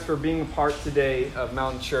For being a part today of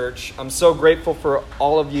Mountain Church. I'm so grateful for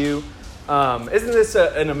all of you. Isn't this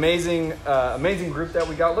an amazing group that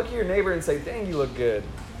we got? Look at your neighbor and say, dang, you look good.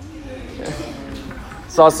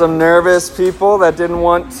 Saw some nervous people that didn't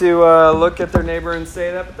want to look at their neighbor and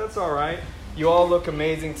say that, but that's all right. You all look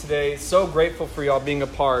amazing today. So grateful for y'all being a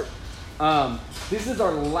part. This is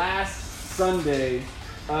our last Sunday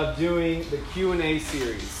of doing the Q&A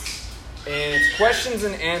series. And it's questions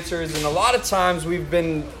and answers, and a lot of times we've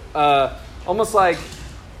been almost like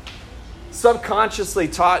subconsciously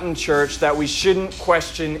taught in church that we shouldn't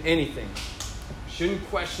question anything. Shouldn't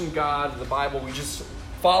question God, the Bible. We just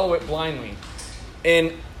follow it blindly.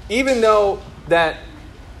 And even though that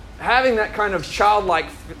having that kind of childlike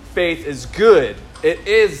faith is good, it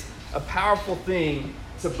is a powerful thing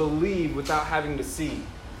to believe without having to see.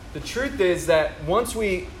 The truth is that once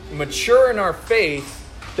we mature in our faith,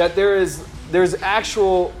 that there's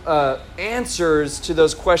actual answers to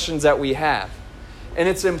those questions that we have. And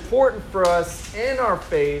it's important for us in our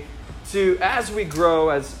faith to, as we grow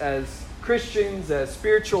as Christians, as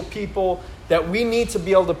spiritual people, that we need to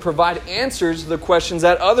be able to provide answers to the questions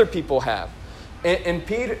that other people have. And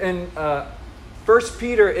Peter, in 1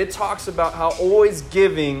 Peter, it talks about how always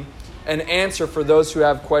giving an answer for those who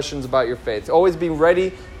have questions about your faith. Always be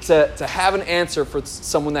ready to have an answer for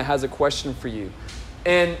someone that has a question for you.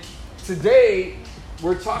 And today,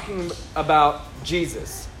 we're talking about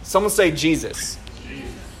Jesus. Someone say Jesus.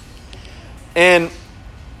 And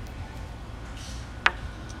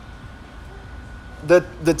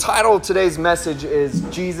the title of today's message is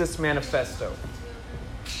Jesus Manifesto.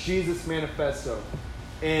 Jesus Manifesto.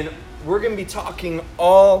 And we're going to be talking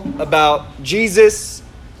all about Jesus,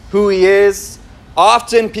 who he is.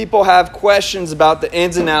 Often people have questions about the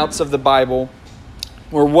ins and outs of the Bible,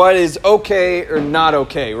 or what is okay or not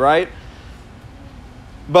okay, right?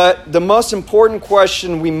 But the most important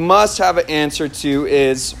question we must have an answer to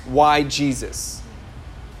is, why Jesus?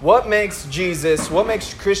 What makes Jesus, what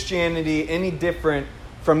makes Christianity any different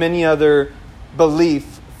from any other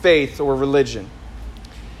belief, faith, or religion?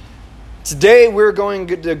 Today we're going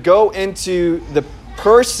to go into the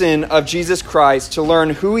person of Jesus Christ to learn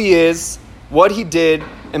who he is, what he did,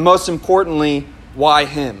 and most importantly, why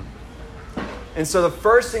him. And so the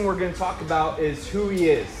first thing we're going to talk about is who he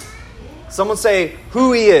is. Someone say,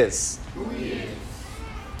 who he is. Who he is.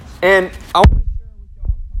 And I want to share with y'all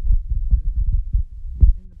a couple of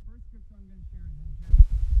scriptures. And the first scripture I'm going to share is in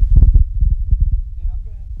Genesis. And I'm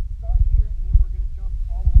going to start here, and then we're going to jump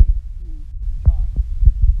all the way to John.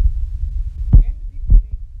 In the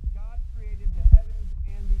beginning, God created the heavens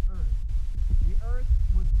and the earth. The earth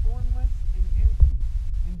was formless and empty,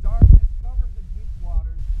 and darkness covered the deep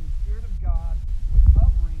waters, and the Spirit of God was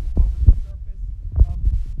hovering over the surface of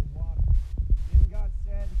the water. Then God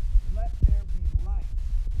said, "Let there be light,"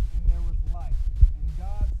 and there was light.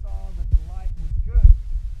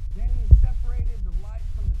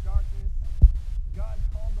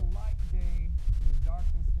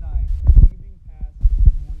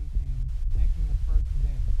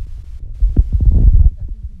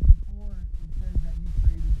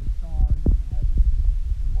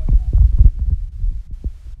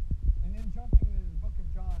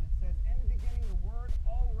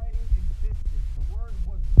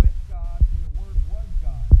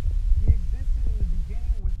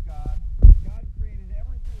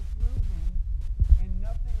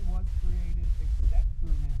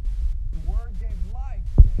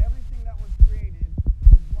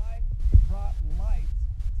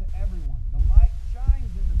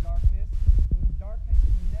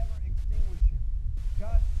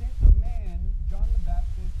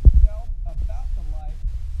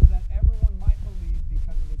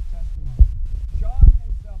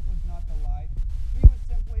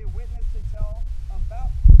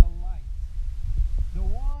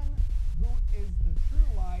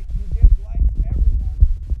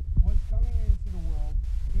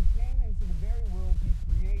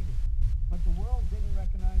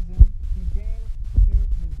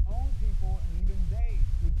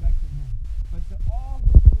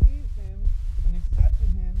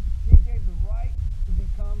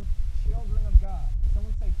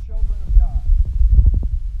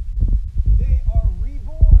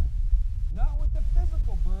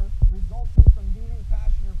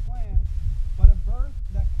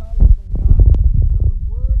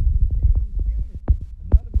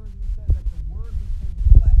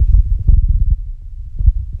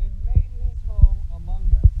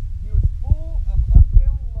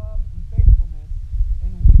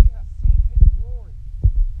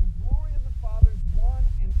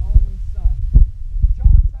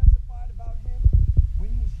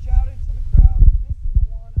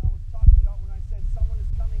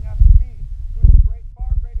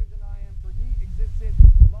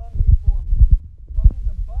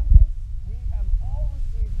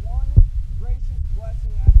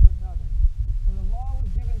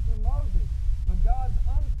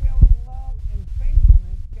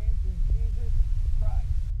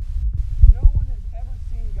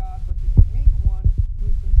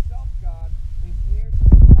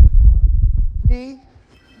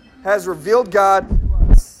 has revealed God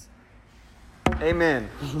to us. Amen.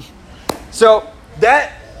 So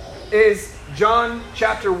that is John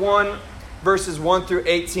chapter 1, verses 1 through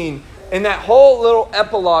 18. And that whole little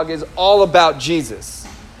epilogue is all about Jesus.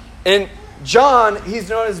 And John, he's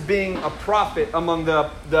known as being a prophet among the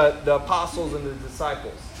apostles and the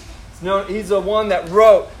disciples. He's the one that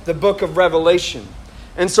wrote the book of Revelation.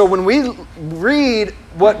 And so when we read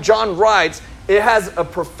what John writes, it has a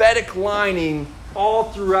prophetic lining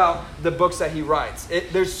all throughout the books that he writes.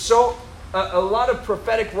 There's a lot of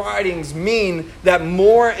prophetic writings mean that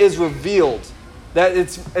more is revealed. That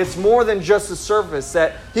it's more than just the surface.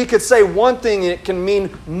 That he could say one thing and it can mean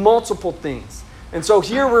multiple things. And so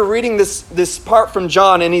here we're reading this part from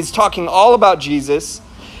John, and he's talking all about Jesus.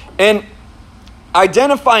 And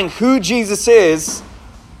identifying who Jesus is,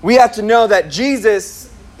 we have to know that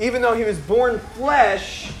Jesus, even though he was born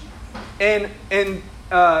flesh, and in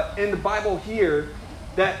the Bible here,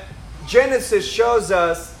 that Genesis shows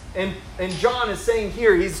us, and John is saying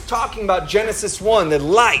here, he's talking about Genesis 1, the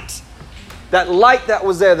light. That light that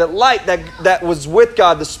was there, that light that was with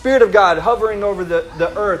God, the Spirit of God hovering over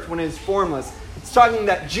the earth when it was formless. It's talking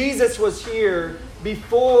that Jesus was here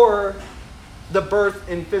before the birth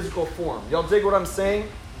in physical form. Y'all dig what I'm saying?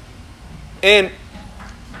 And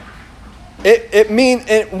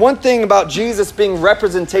and one thing about Jesus being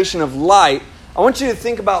representation of light, I want you to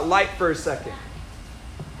think about light for a second.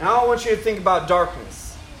 Now I want you to think about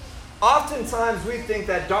darkness. Oftentimes we think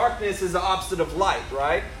that darkness is the opposite of light,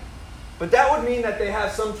 right? But that would mean that they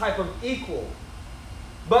have some type of equal.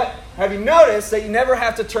 But have you noticed that you never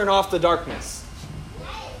have to turn off the darkness?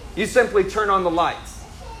 You simply turn on the lights.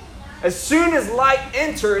 As soon as light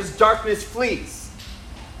enters, darkness flees.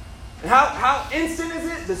 And how instant is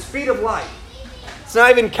it? The speed of light. It's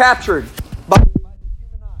not even captured by the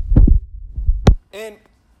human eye. And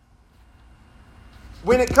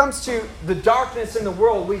when it comes to the darkness in the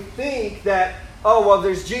world, we think that, oh, well,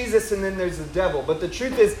 there's Jesus and then there's the devil. But the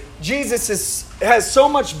truth is, Jesus has so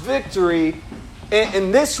much victory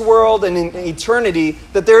in this world and in eternity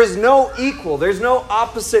that there is no equal. There's no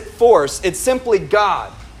opposite force. It's simply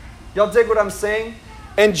God. Y'all dig what I'm saying?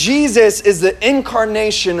 And Jesus is the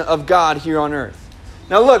incarnation of God here on earth.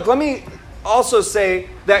 Now look, let me also say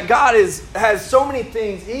that God has so many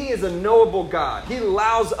things. He is a knowable God. He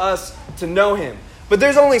allows us to know Him. But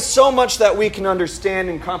there's only so much that we can understand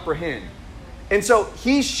and comprehend. And so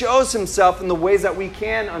He shows Himself in the ways that we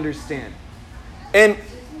can understand. And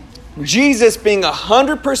Jesus being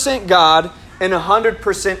 100% God and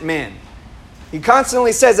 100% man. He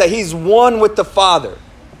constantly says that He's one with the Father.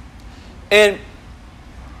 And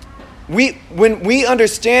when we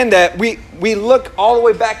understand that, we look all the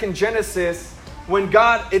way back in Genesis when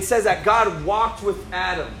it says that God walked with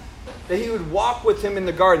Adam. That He would walk with him in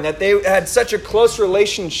the garden. That they had such a close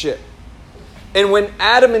relationship. And when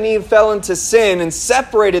Adam and Eve fell into sin and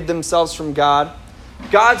separated themselves from God,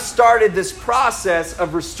 God started this process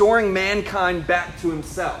of restoring mankind back to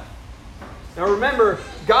Himself. Now remember,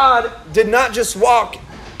 God did not just walk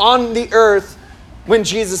on the earth when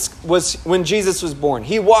Jesus was born.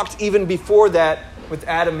 He walked even before that with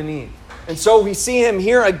Adam and Eve. And so we see Him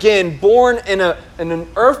here again, born in an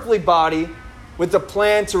earthly body with a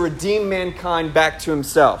plan to redeem mankind back to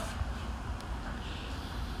Himself.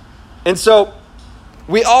 And so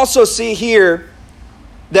we also see here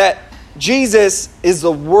that Jesus is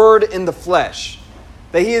the Word in the flesh.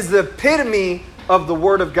 That He is the epitome of the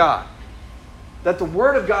Word of God. That the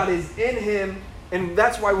Word of God is in Him, and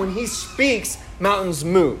that's why when He speaks, mountains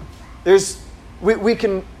move. We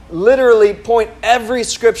can literally point every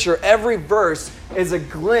scripture, every verse is a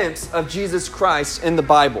glimpse of Jesus Christ in the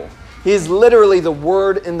Bible. He is literally the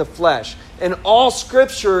Word in the flesh. And all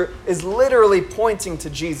scripture is literally pointing to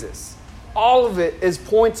Jesus. All of it is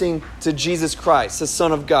pointing to Jesus Christ, the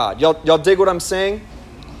Son of God. Y'all dig what I'm saying?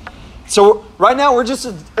 So right now we're just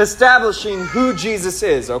establishing who Jesus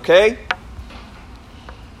is, okay?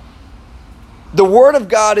 The Word of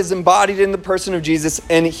God is embodied in the person of Jesus,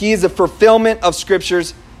 and He is a fulfillment of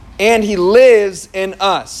Scriptures, and He lives in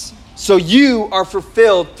us. So you are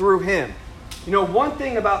fulfilled through Him. You know, one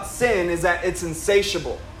thing about sin is that it's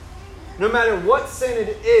insatiable. No matter what sin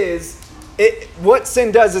it is, what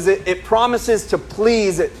sin does is it promises to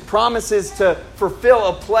please, it promises to fulfill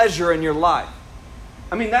a pleasure in your life.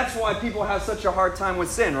 I mean, that's why people have such a hard time with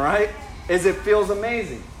sin, right? Is it feels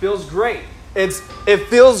amazing, feels great. It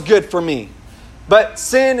feels good for me. But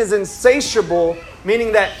sin is insatiable,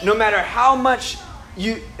 meaning that no matter how much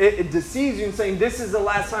it deceives you and saying this is the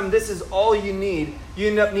last time, this is all you need, you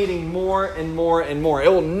end up needing more and more and more. It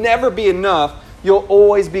will never be enough. You'll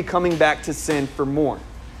always be coming back to sin for more.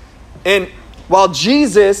 And while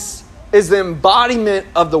Jesus is the embodiment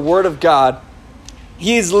of the Word of God.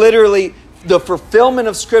 He is literally the fulfillment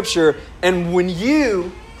of Scripture. And when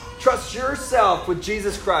you trust yourself with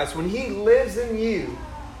Jesus Christ, when He lives in you,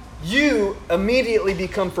 you immediately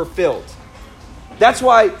become fulfilled. That's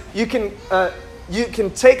why you can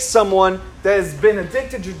take someone that has been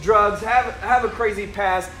addicted to drugs, have a crazy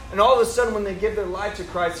past, and all of a sudden when they give their life to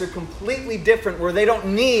Christ, they're completely different, where they don't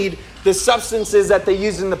need the substances that they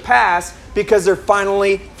used in the past because they're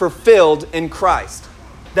finally fulfilled in Christ.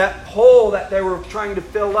 That hole that they were trying to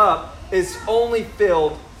fill up is only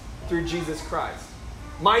filled through Jesus Christ.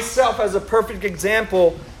 Myself, as a perfect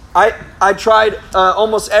example, I tried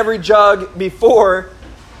almost every drug before.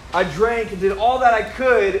 I drank and did all that I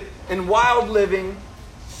could in wild living.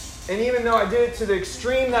 And even though I did it to the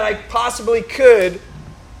extreme that I possibly could,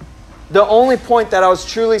 the only point that I was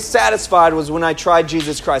truly satisfied was when I tried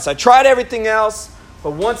Jesus Christ. I tried everything else,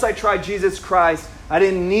 but once I tried Jesus Christ, I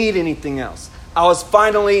didn't need anything else. I was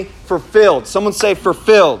finally fulfilled. Someone say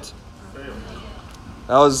fulfilled.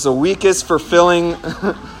 That was the weakest fulfilling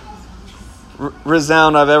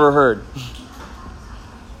resound I've ever heard.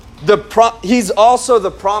 He's also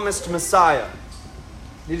the promised Messiah.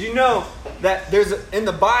 Did you know that in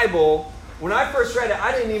the Bible, when I first read it,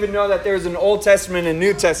 I didn't even know that there's an Old Testament and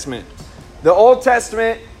New Testament. The Old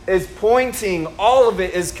Testament is pointing, all of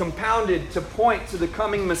it is compounded to point to the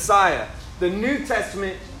coming Messiah. The New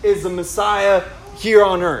Testament is the Messiah here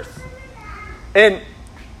on earth. And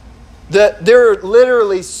there are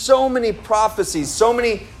literally so many prophecies, so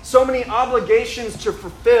many obligations to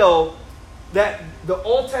fulfill that the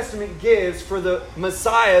Old Testament gives for the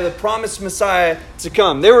Messiah, the promised Messiah to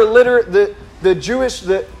come. They were the Jewish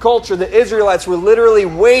culture, the Israelites were literally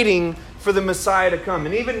waiting for the Messiah to come.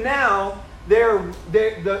 And even now,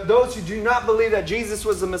 those who do not believe that Jesus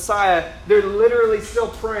was the Messiah, they're literally still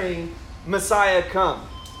praying, Messiah come.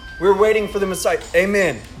 We're waiting for the Messiah.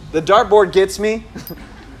 Amen. The dartboard gets me.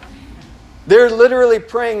 They're literally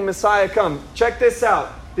praying, Messiah come. Check this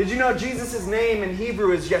out. Did you know Jesus' name in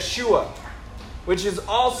Hebrew is Yeshua, which is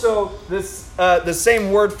also the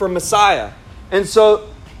same word for Messiah. And so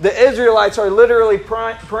the Israelites are literally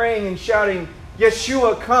praying and shouting,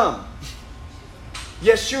 Yeshua come.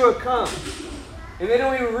 Yeshua come. And they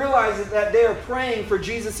don't even realize that they are praying for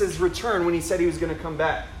Jesus' return when He said He was going to come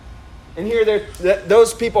back. And here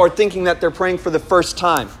those people are thinking that they're praying for the first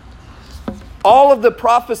time. All of the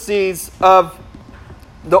prophecies of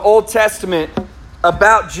the Old Testament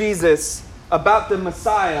about Jesus, about the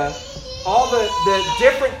Messiah, all the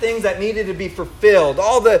different things that needed to be fulfilled,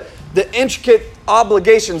 all the intricate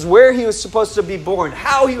obligations, where He was supposed to be born,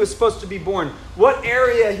 how He was supposed to be born, what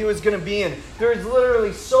area He was going to be in. There's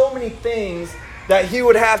literally so many things that He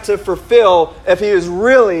would have to fulfill if He was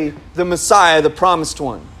really the Messiah, the promised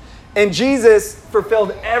one. And Jesus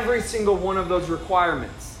fulfilled every single one of those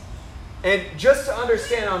requirements. And just to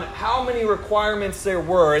understand on how many requirements there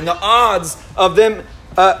were and the odds of them,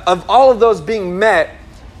 of all of those being met,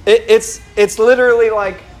 it's literally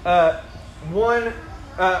like 1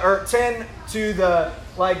 or 10 to the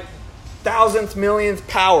thousandth millionth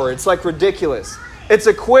power. It's like ridiculous. It's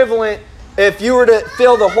equivalent if you were to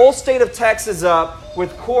fill the whole state of Texas up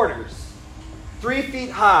with quarters, 3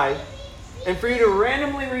 feet high, and for you to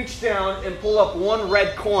randomly reach down and pull up one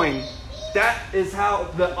red coin. That is how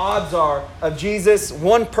the odds are of Jesus,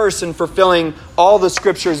 one person, fulfilling all the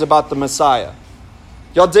scriptures about the Messiah.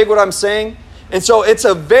 Y'all dig what I'm saying? And so it's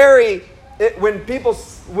when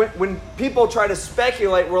people try to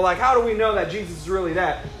speculate, we're like, how do we know that Jesus is really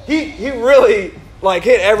that? He really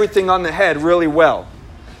hit everything on the head really well.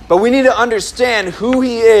 But we need to understand who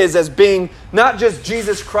He is as being not just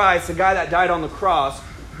Jesus Christ, the guy that died on the cross,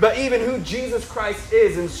 but even who Jesus Christ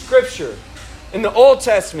is in Scripture. In the Old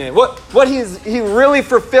Testament, what he really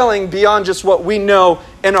fulfilling beyond just what we know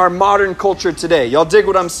in our modern culture today. Y'all dig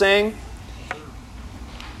what I'm saying?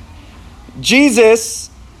 Jesus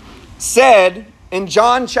said in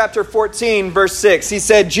John chapter 14, verse 6, He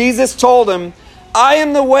said, Jesus told him, I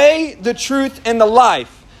am the way, the truth, and the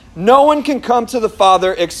life. No one can come to the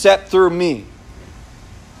Father except through me.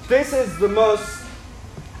 This is the most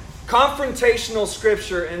confrontational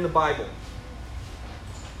scripture in the Bible.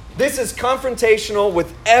 This is confrontational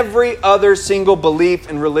with every other single belief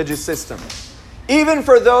and religious system. Even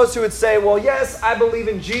for those who would say, well, yes, I believe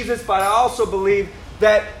in Jesus, but I also believe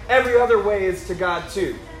that every other way is to God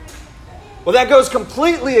too. Well, that goes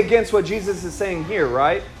completely against what Jesus is saying here,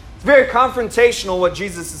 right? It's very confrontational what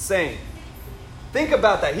Jesus is saying. Think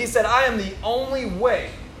about that. He said, I am the only way.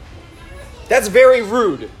 That's very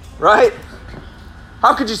rude, right?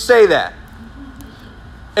 How could you say that?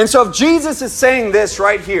 And so if Jesus is saying this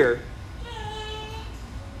right here,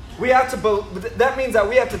 that means that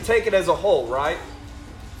we have to take it as a whole, right?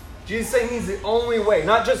 Jesus is saying He's the only way.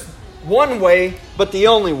 Not just one way, but the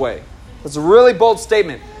only way. It's a really bold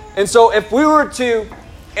statement. And so if we were to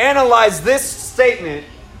analyze this statement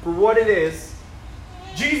for what it is,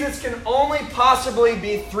 Jesus can only possibly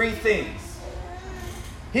be three things.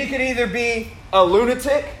 He could either be a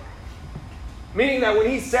lunatic, meaning that when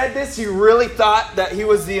He said this, He really thought that He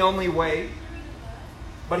was the only way,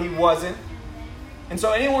 but He wasn't. And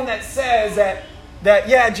so anyone that says that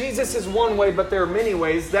yeah, Jesus is one way, but there are many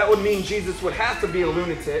ways, that would mean Jesus would have to be a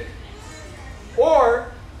lunatic.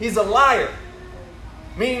 Or He's a liar,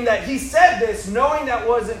 meaning that He said this knowing that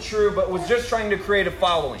wasn't true, but was just trying to create a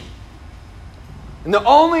following. And the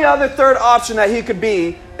only other third option that He could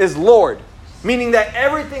be is Lord, meaning that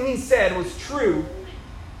everything He said was true,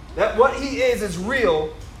 that what He is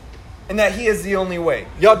real, and that He is the only way.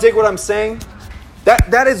 Y'all dig what I'm saying?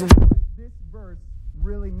 That is what this verse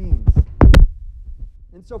really means.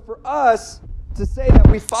 And so for us to say that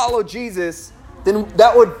we follow Jesus, then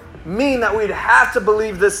that would mean that we'd have to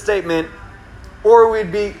believe this statement, or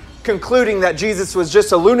we'd be concluding that Jesus was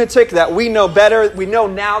just a lunatic, that we know better. We know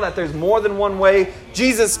now that there's more than one way.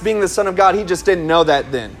 Jesus, being the Son of God, He just didn't know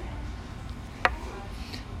that then.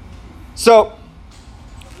 So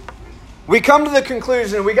we come to the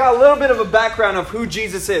conclusion, we got a little bit of a background of who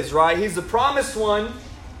Jesus is, right? He's the promised one.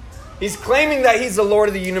 He's claiming that He's the Lord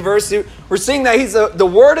of the universe. We're seeing that He's the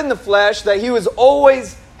Word in the flesh, that He was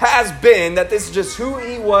always has been, that this is just who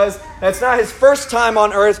He was. That's not His first time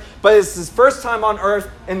on earth, but it's His first time on earth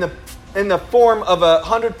in the form of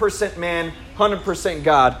 100% man, 100%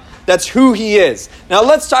 God. That's who He is. Now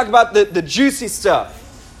let's talk about the juicy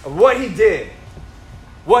stuff of what He did.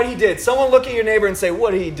 What He did. Someone look at your neighbor and say,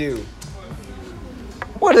 what did He do?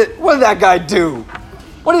 What did that guy do?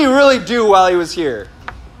 What did He really do while He was here?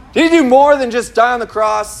 Did He do more than just die on the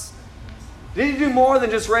cross? Did He do more than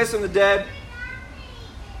just raise from the dead?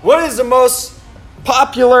 What is the most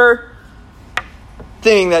popular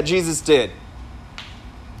thing that Jesus did?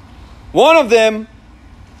 One of them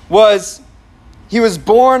was He was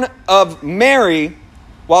born of Mary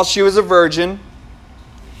while she was a virgin,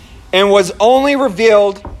 and was only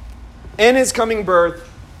revealed in His coming birth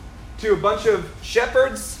to a bunch of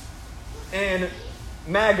shepherds and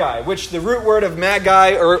magi, which the root word of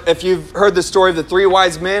magi, or if you've heard the story of the three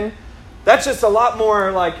wise men, that's just a lot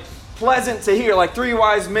more like pleasant to hear, like three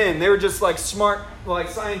wise men. They were just like smart, like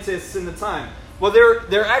scientists in the time. Well,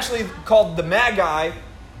 they're actually called the magi,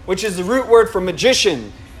 which is the root word for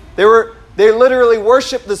magician. They literally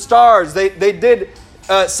worshiped the stars. They did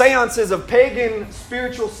seances of pagan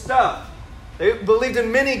spiritual stuff. They believed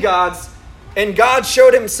in many gods, and God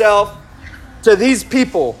showed Himself to these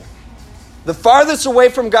people, the farthest away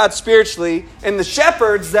from God spiritually, and the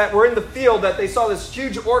shepherds that were in the field, that they saw this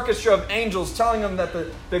huge orchestra of angels telling them that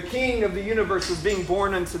the King of the universe was being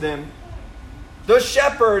born unto them. Those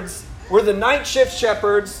shepherds were the night shift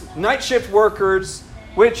shepherds, night shift workers,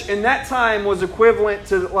 which in that time was equivalent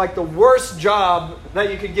to like the worst job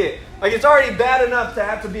that you could get. Like, it's already bad enough to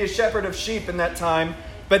have to be a shepherd of sheep in that time,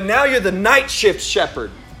 but now you're the night shift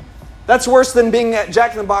shepherd. That's worse than being at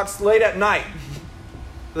Jack in the Box late at night.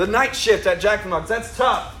 The night shift at Jack in the Box, that's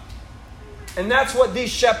tough. And that's what these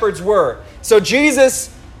shepherds were. So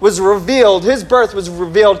Jesus was revealed, His birth was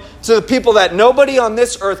revealed to the people that nobody on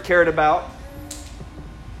this earth cared about,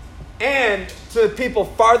 and to the people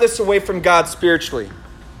farthest away from God spiritually.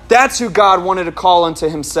 That's who God wanted to call unto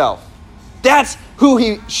Himself. That's who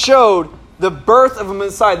He showed the birth of a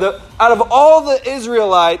Messiah. Out of all the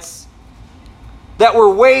Israelites that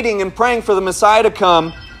were waiting and praying for the Messiah to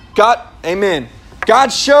come, God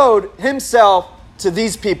showed Himself to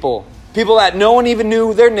these people that no one even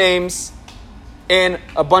knew their names, and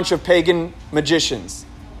a bunch of pagan magicians.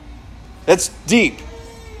 That's deep.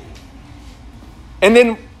 And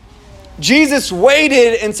then Jesus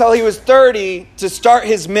waited until He was 30 to start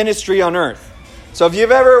His ministry on earth. So if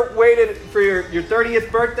you've ever waited for your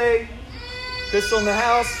 30th birthday, Crystal in the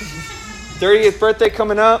house, 30th birthday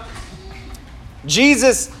coming up,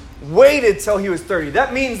 Jesus waited till He was 30.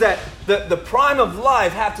 That means that the prime of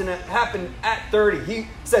life happened at 30. He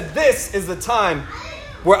said, this is the time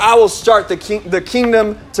where I will start the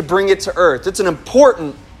kingdom to bring it to earth. It's an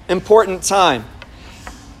important time.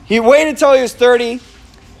 He waited till He was 30,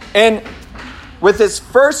 and with His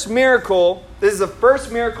first miracle, this is the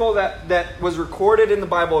first miracle that was recorded in the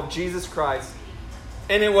Bible of Jesus Christ,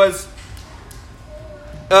 and it was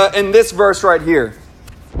in this verse right here.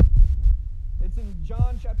 It's in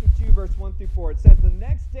John chapter 2, verse 1 through 4. It says, the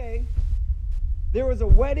next day there was a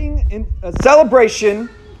wedding and a celebration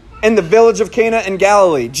in the village of Cana in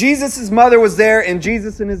Galilee. Jesus' mother was there, and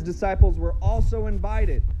Jesus and his disciples were also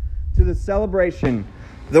invited to the celebration.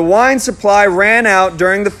 The wine supply ran out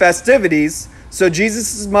during the festivities, so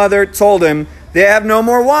Jesus' mother told him, "They have no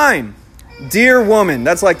more wine." "Dear woman,"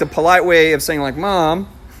 that's like the polite way of saying, like, "Mom,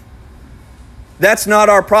 that's not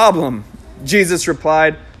our problem." Jesus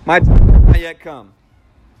replied, "My time has not yet come."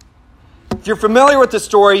 If you're familiar with the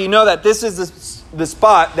story, you know that this is the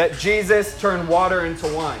spot that Jesus turned water into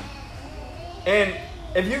wine. And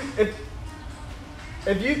if you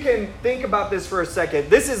can think about this for a second,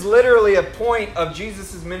 this is literally a point of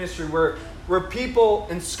Jesus' ministry where people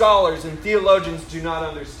and scholars and theologians do not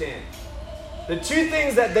understand. The two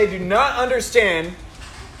things that they do not understand,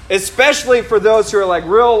 especially for those who are like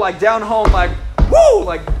real, like down home, like woo,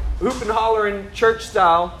 like hoop and holler in church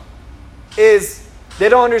style, is they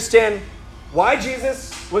don't understand why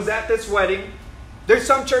Jesus was at this wedding. There's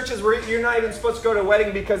some churches where you're not even supposed to go to a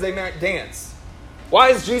wedding because they might dance. Why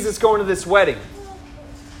is Jesus going to this wedding?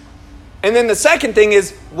 And then the second thing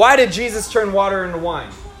is, why did Jesus turn water into wine?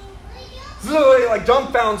 It's literally like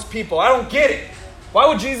dumbfounds people. I don't get it. Why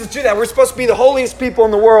would Jesus do that? We're supposed to be the holiest people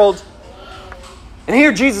in the world. And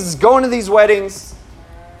here Jesus is going to these weddings,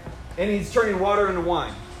 and he's turning water into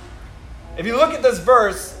wine. If you look at this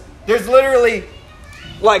verse, there's literally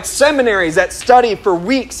like seminaries that study for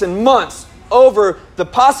weeks and months over the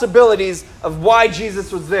possibilities of why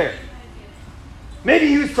Jesus was there. Maybe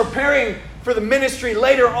he was preparing for the ministry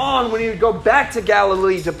later on when he would go back to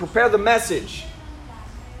Galilee to prepare the message.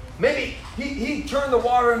 Maybe he turned the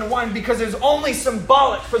water into wine because it was only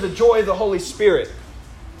symbolic for the joy of the Holy Spirit.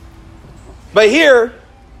 But here,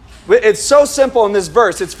 it's so simple in this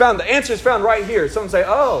verse. The answer is found right here. Someone say,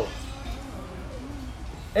 "Oh."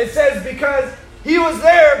 It says because he was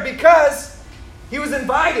there because he was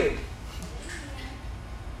invited.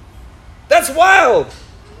 That's wild.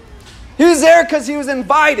 He was there because he was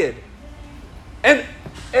invited.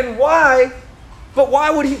 And why? But why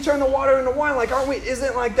would he turn the water into wine? Like,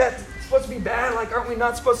 isn't like that supposed to be bad? Like, aren't we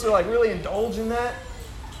not supposed to like really indulge in that?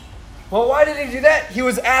 Well, why did he do that? He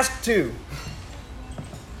was asked to.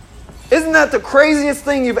 Isn't that the craziest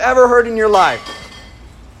thing you've ever heard in your life?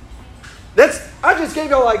 I just gave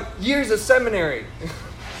you like years of seminary.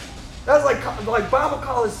 That's like Bible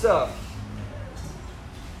college stuff.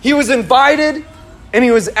 He was invited and he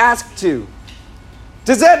was asked to.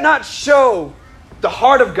 Does that not show the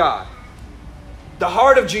heart of God? The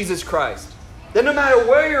heart of Jesus Christ? That no matter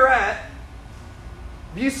where you're at,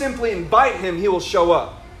 if you simply invite him, he will show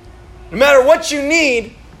up. No matter what you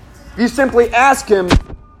need, if you simply ask him,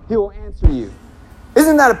 he will answer you.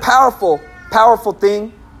 Isn't that a powerful, powerful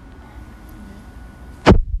thing?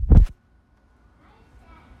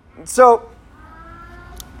 So,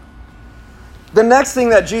 the next thing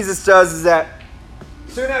that Jesus does is that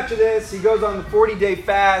soon after this, he goes on the 40-day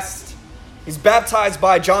fast. He's baptized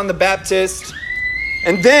by John the Baptist.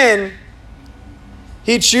 And then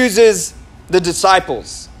he chooses the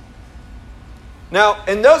disciples. Now,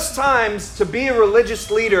 in those times, to be a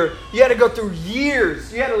religious leader, you had to go through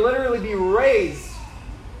years. You had to literally be raised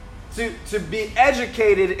to be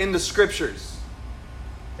educated in the scriptures.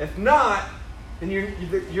 If not, then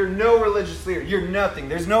you're no religious leader. You're nothing.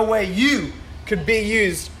 There's no way you could be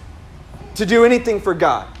used to do anything for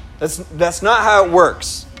God. That's not how it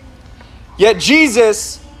works. Yet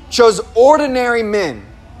Jesus chose ordinary men,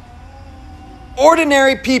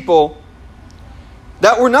 ordinary people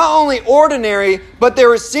that were not only ordinary, but they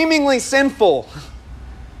were seemingly sinful,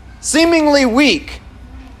 seemingly weak.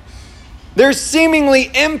 They're seemingly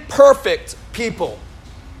imperfect people.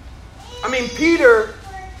 I mean, Peter,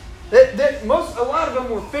 a lot of them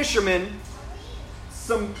were fishermen,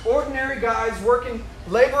 some ordinary guys working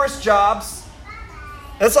laborious jobs.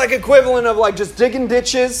 That's like equivalent of like just digging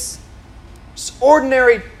ditches. Just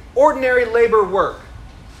ordinary labor work.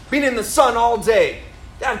 Being in the sun all day.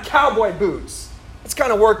 They had cowboy boots. That's the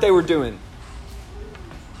kind of work they were doing.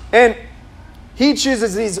 And he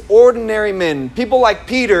chooses these ordinary men. People like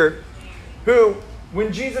Peter, who,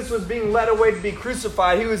 when Jesus was being led away to be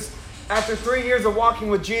crucified, after 3 years of walking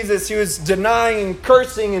with Jesus, he was denying and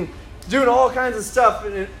cursing and doing all kinds of stuff.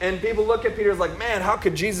 And people look at Peter as like, man, how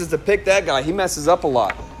could Jesus have picked that guy? He messes up a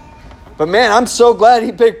lot. But man, I'm so glad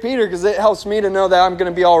he picked Peter because it helps me to know that I'm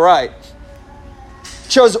going to be all right.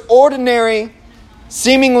 Chose ordinary,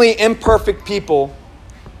 seemingly imperfect people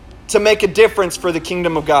to make a difference for the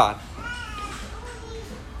kingdom of God.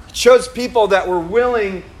 Chose people that were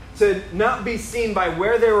willing to not be seen by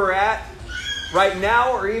where they were at right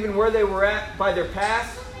now or even where they were at by their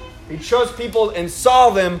past. He chose people and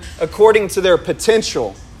saw them according to their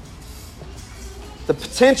potential. The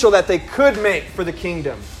potential that they could make for the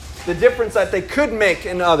kingdom. the difference that they could make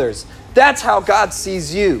in others. That's how God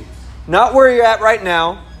sees you. Not where you're at right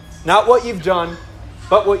now, not what you've done,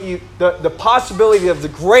 but the possibility of the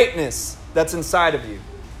greatness that's inside of you.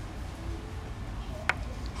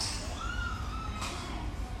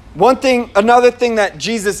 Another thing that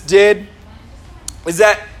Jesus did is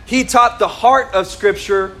that he taught the heart of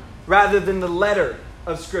Scripture rather than the letter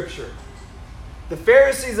of Scripture. The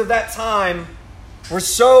Pharisees of that time were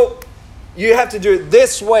you have to do it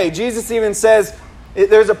this way. Jesus even says,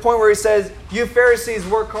 there's a point where he says, you Pharisees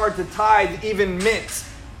work hard to tithe even mint.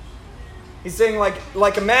 He's saying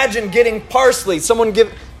like imagine getting parsley, someone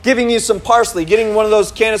giving you some parsley, getting one of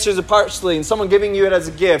those canisters of parsley and someone giving you it as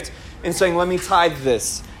a gift and saying, let me tithe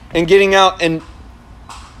this. And getting out and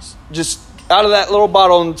just out of that little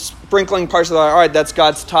bottle and sprinkling parsley. All right, that's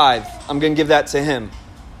God's tithe. I'm going to give that to him.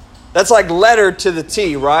 That's like letter to the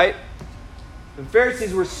T, right? The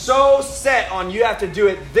Pharisees were so set on you have to do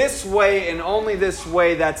it this way and only this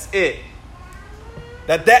way, that's it.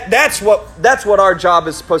 That's what our job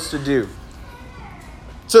is supposed to do.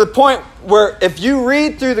 To the point where if you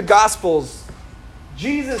read through the Gospels,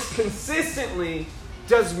 Jesus consistently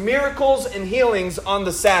does miracles and healings on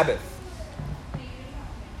the Sabbath.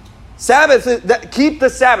 Keep the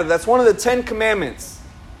Sabbath. That's one of the 10 commandments.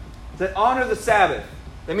 That honor the Sabbath.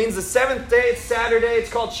 That means the seventh day, it's Saturday,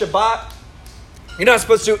 it's called Shabbat. You're not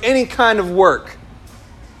supposed to do any kind of work.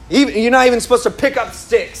 You're not even supposed to pick up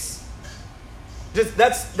sticks.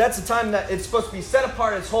 That's the time that it's supposed to be set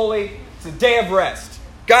apart as holy. It's a day of rest.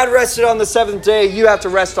 God rested on the seventh day. You have to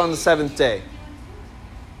rest on the seventh day.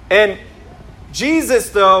 And Jesus,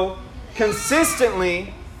 though,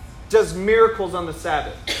 consistently does miracles on the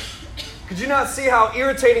Sabbath. Could you not see how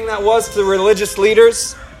irritating that was to the religious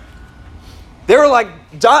leaders? They were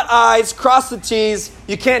like, dot I's, cross the T's.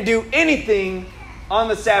 You can't do anything on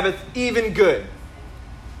the Sabbath, even good.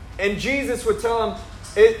 And Jesus would tell them,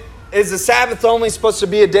 is the Sabbath only supposed to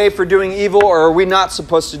be a day for doing evil, or are we not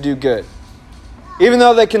supposed to do good? Even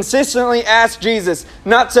though they consistently asked Jesus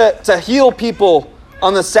not to heal people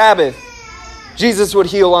on the Sabbath, Jesus would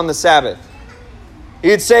heal on the Sabbath.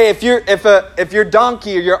 He'd say, if your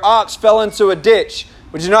donkey or your ox fell into a ditch,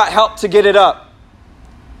 would you not help to get it up?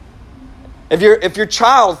 If your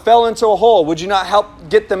child fell into a hole, would you not help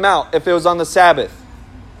get them out if it was on the Sabbath?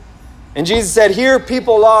 And Jesus said, here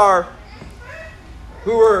people are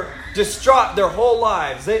who were distraught their whole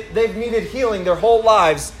lives. They've needed healing their whole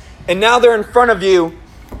lives. And now they're in front of you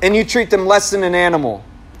and you treat them less than an animal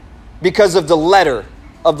because of the letter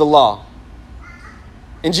of the law.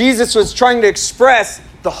 And Jesus was trying to express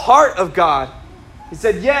the heart of God. He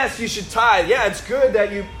said, yes, you should tithe. Yeah, it's good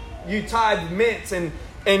that you tithe mint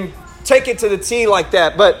and take it to the T like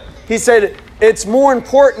that. But he said, it's more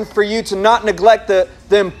important for you to not neglect the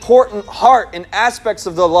important heart and aspects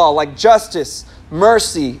of the law, like justice,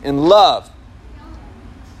 mercy, and love.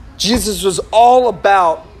 Jesus was all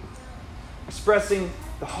about expressing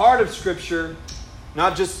the heart of Scripture,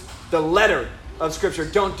 not just the letter of Scripture.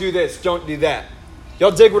 Don't do this, don't do that.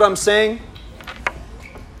 Y'all dig what I'm saying?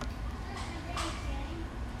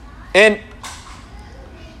 And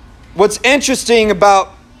what's interesting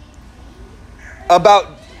about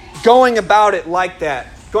going about it like that,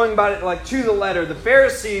 going about it like to the letter, the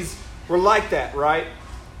Pharisees were like that, right?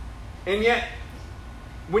 And yet,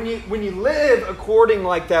 when you live according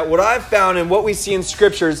like that, what I've found and what we see in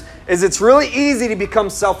Scriptures is it's really easy to become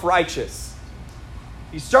self-righteous.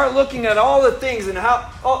 You start looking at all the things and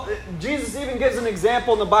how... Jesus even gives an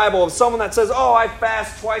example in the Bible of someone that says, I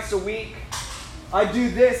fast twice a week. I do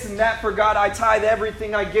this and that for God. I tithe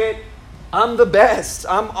everything I get. I'm the best.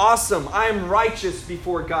 I'm awesome. I'm righteous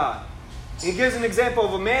before God. He gives an example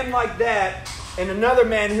of a man like that and another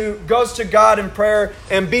man who goes to God in prayer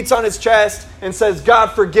and beats on his chest and says, God,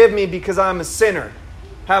 forgive me because I'm a sinner.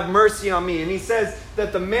 Have mercy on me. And he says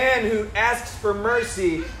that the man who asks for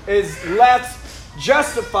mercy is left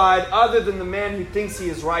justified other than the man who thinks he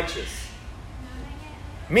is righteous.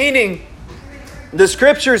 Meaning, the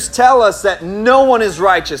Scriptures tell us that no one is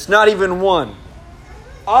righteous, not even one.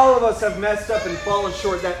 All of us have messed up and fallen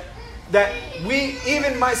short. That we,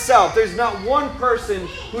 even myself, there's not one person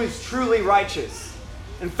who is truly righteous.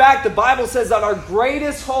 In fact, the Bible says that our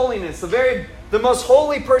greatest holiness, the most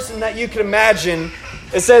holy person that you can imagine,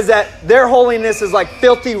 it says that their holiness is like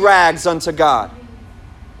filthy rags unto God.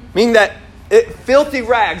 Meaning that filthy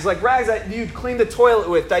rags, like rags that you'd clean the toilet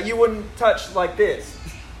with, that you wouldn't touch like this.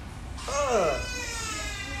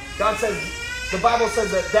 God says, the Bible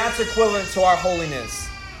says that that's equivalent to our holiness.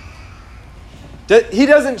 He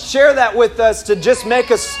doesn't share that with us to just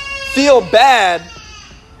make us feel bad.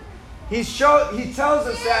 He tells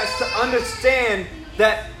us that to understand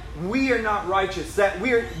that we are not righteous, that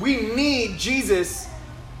we need Jesus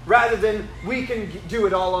rather than we can do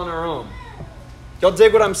it all on our own. Y'all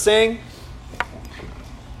dig what I'm saying?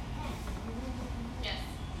 Yes.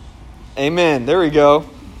 Amen. There we go.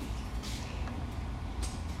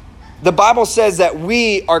 The Bible says that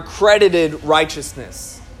we are credited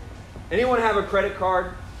righteousness. Anyone have a credit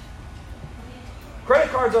card? Credit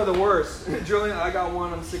cards are the worst. Julian, I got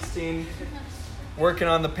one. I'm 16. Working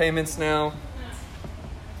on the payments now.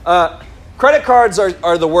 Credit cards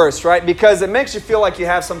are the worst, right? Because it makes you feel like you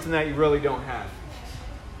have something that you really don't have.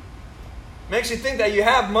 Makes you think that you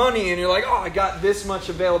have money and you're like, oh, I got this much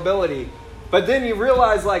availability. But then you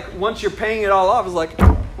realize, like, once you're paying it all off, it's like,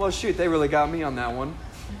 well, shoot, they really got me on that one.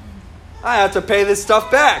 I have to pay this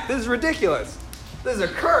stuff back. This is ridiculous. This is a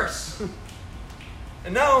curse.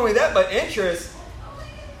 And not only that, but interest.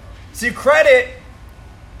 See, credit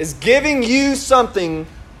is giving you something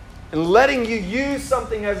and letting you use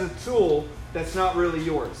something as a tool that's not really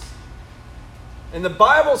yours. And the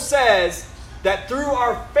Bible says that through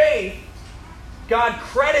our faith, God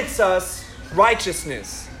credits us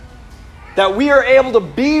righteousness. That we are able to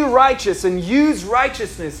be righteous and use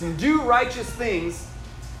righteousness and do righteous things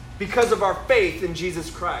because of our faith in Jesus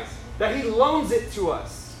Christ. That He loans it to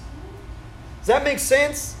us. Does that make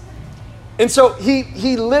sense? And so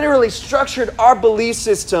He literally structured our belief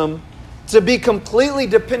system to be completely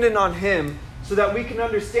dependent on Him so that we can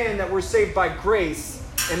understand that we're saved by grace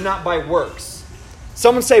and not by works.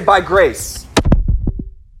 Someone say by grace.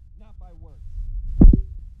 Not by works.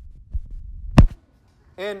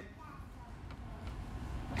 And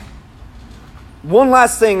one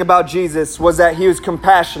last thing about Jesus was that He was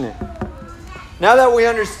compassionate. Now that we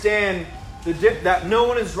understand that no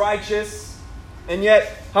one is righteous, and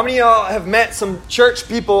yet, how many of y'all have met some church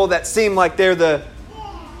people that seem like they're the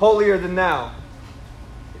holier than thou?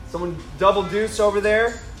 Someone double deuce over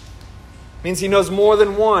there? Means he knows more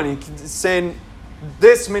than one. He's saying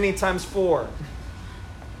this many times 4.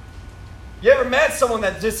 You ever met someone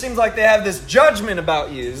that just seems like they have this judgment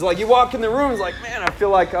about you? It's like you walk in the room, it's like, man, I feel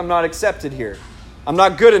like I'm not accepted here. I'm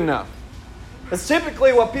not good enough. That's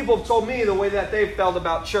typically what people have told me the way that they've felt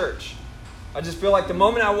about church. I just feel like the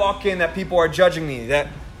moment I walk in that people are judging me, that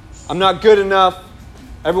I'm not good enough,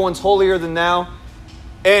 everyone's holier than thou.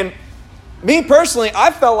 And me personally,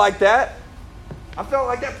 I felt like that. I felt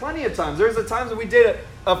like that plenty of times. There's the times that we did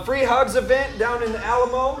a free hugs event down in the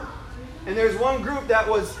Alamo. And there's one group that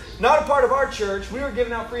was not a part of our church. We were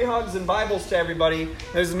giving out free hugs and Bibles to everybody.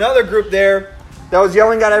 There's another group there that was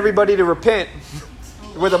yelling at everybody to repent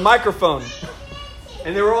with a microphone.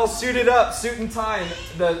 And they were all suited up, suit and tie in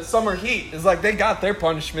the summer heat. It's like they got their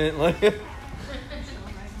punishment.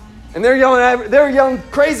 And they're yelling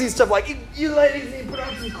crazy stuff like, you ladies need to put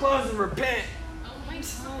on some clothes and repent. Oh my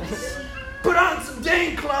gosh. Put on some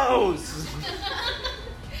dang clothes.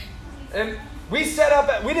 And we set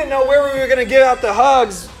up, we didn't know where we were going to give out the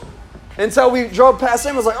hugs until we drove past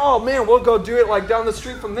them. It was like, oh man, we'll go do it like down the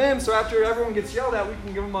street from them. So after everyone gets yelled at, we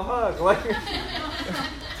can give them a hug. Like,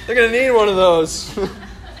 they're going to need one of those.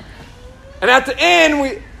 And at the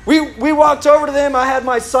end, we walked over to them. I had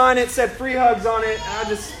my sign. It said free hugs on it. And I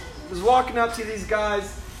just was walking up to these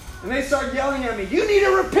guys. And they started yelling at me, you need to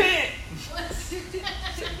repent.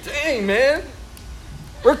 Dang, man.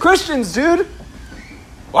 We're Christians, dude.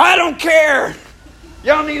 Well, I don't care.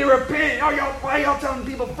 Y'all need to repent. Why y'all telling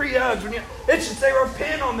people free hugs? It should say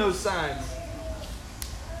repent on those signs.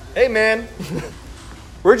 Hey, man.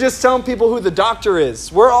 We're just telling people who the doctor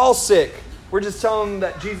is. We're all sick. We're just telling them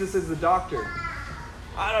that Jesus is the doctor.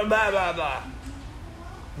 I don't blah, blah, blah.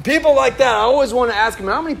 People like that, I always want to ask them,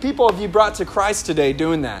 how many people have you brought to Christ today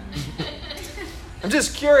doing that? I'm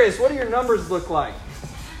just curious, what do your numbers look like?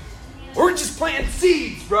 We're just planting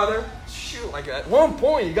seeds, brother. Shoot, like at one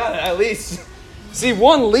point, you got to at least see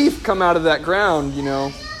one leaf come out of that ground, you know.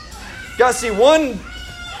 You got to see one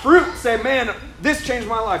fruit say, man, this changed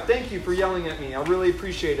my life. Thank you for yelling at me. I really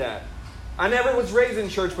appreciate that. I never was raised in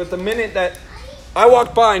church, but the minute that I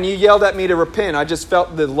walked by and you yelled at me to repent, I just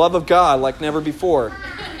felt the love of God like never before.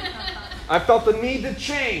 I felt the need to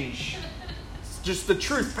change. Just the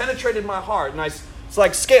truth penetrated my heart, and it's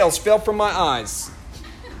like scales fell from my eyes.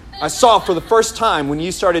 I saw for the first time when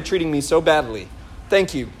you started treating me so badly.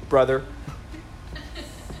 Thank you, brother.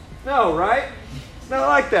 No, right? It's not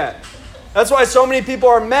like that. That's why so many people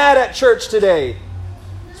are mad at church today.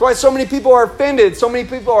 That's why so many people are offended. So many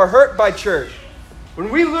people are hurt by church. When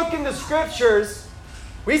we look in the scriptures,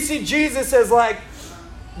 we see Jesus as like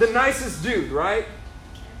the nicest dude, right?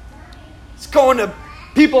 He's going to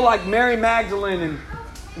people like Mary Magdalene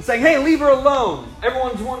and saying, hey, leave her alone.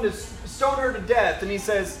 Everyone's wanting to stone her to death. And he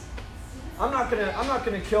says, I'm not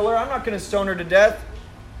gonna kill her. I'm not gonna stone her to death.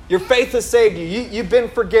 Your faith has saved you. You've been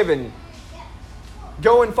forgiven.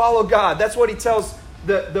 Go and follow God. That's what he tells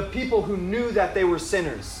the people who knew that they were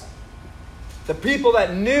sinners. The people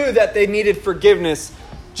that knew that they needed forgiveness.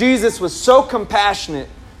 Jesus was so compassionate,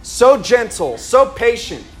 so gentle, so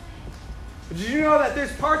patient. Did you know that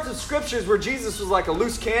there's parts of scriptures where Jesus was like a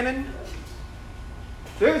loose cannon?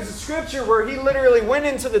 There's a scripture where he literally went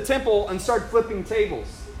into the temple and started flipping tables.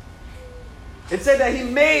 It said that he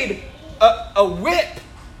made a whip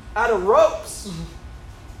out of ropes.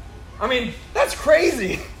 I mean, that's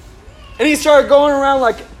crazy. And he started going around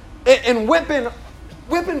like and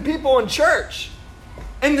whipping people in church,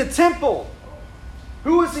 in the temple.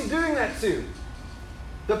 Who was he doing that to?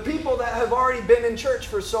 The people that have already been in church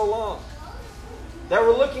for so long, that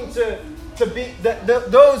were looking to be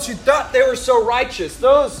those who thought they were so righteous,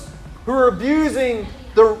 those who were abusing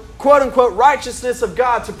the quote unquote righteousness of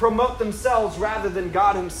God to promote themselves rather than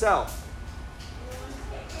God himself.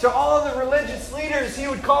 To all of the religious leaders, he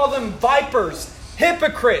would call them vipers,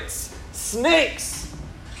 hypocrites, snakes.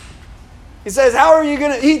 He says,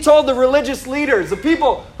 he told the religious leaders, the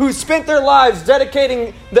people who spent their lives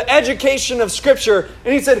dedicating the education of Scripture,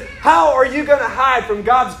 and he said, how are you going to hide from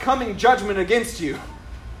God's coming judgment against you?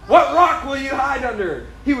 What rock will you hide under?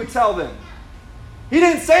 He would tell them. He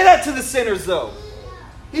didn't say that to the sinners, though.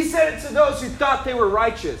 He said it to those who thought they were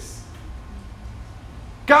righteous.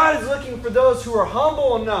 God is looking for those who are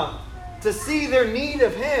humble enough to see their need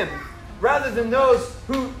of him, rather than those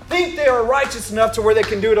who think they are righteous enough to where they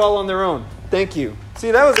can do it all on their own. Thank you.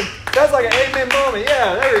 See, that's like an amen moment.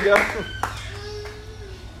 Yeah, there we go.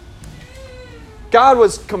 God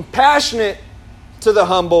was compassionate to the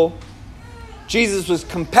humble. Jesus was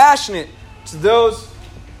compassionate to those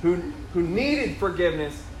who needed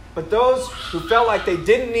forgiveness, but those who felt like they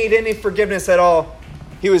didn't need any forgiveness at all,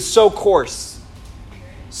 he was so coarse,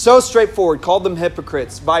 so straightforward, called them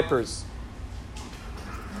hypocrites, vipers.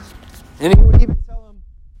 And he would even tell them,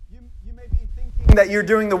 you may be thinking that you're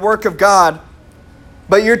doing the work of God,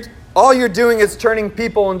 but all you're doing is turning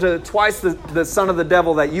people into twice the son of the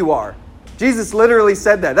devil that you are. Jesus literally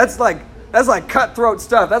said that. That's like cutthroat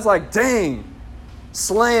stuff. That's like, dang,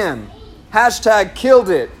 slam, hashtag killed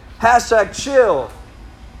it, hashtag chill,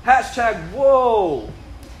 hashtag whoa.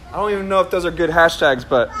 I don't even know if those are good hashtags,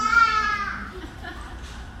 but...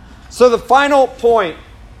 So the final point,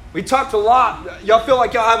 we talked a lot. Y'all feel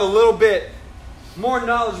like y'all have a little bit more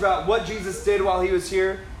knowledge about what Jesus did while he was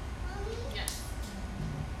here? Yes.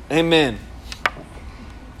 Amen.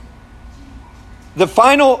 The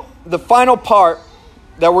final part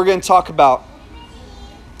that we're going to talk about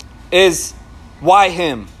is why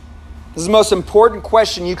him? This is the most important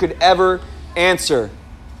question you could ever answer.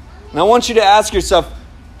 And I want you to ask yourself,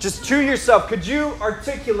 just to yourself, could you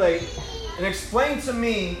articulate and explain to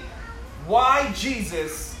me why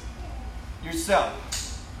Jesus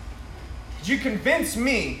yourself? Could you convince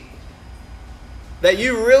me that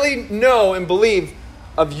you really know and believe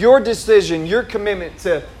of your decision, your commitment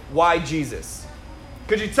to why Jesus?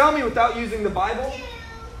 Could you tell me without using the Bible?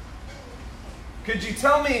 Could you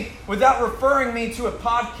tell me without referring me to a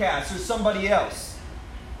podcast or somebody else?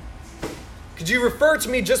 Could you refer to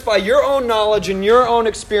me just by your own knowledge and your own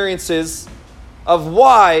experiences of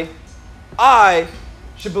why I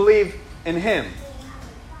should believe in him?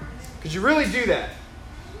 Could you really do that?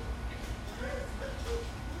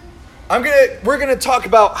 We're gonna talk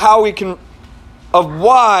about how we can, of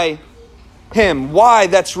why him, why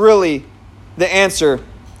that's really the answer.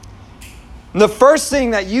 And the first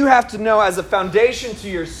thing that you have to know as a foundation to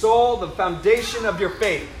your soul, the foundation of your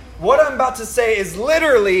faith, what I'm about to say is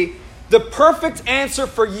literally the perfect answer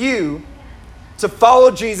for you to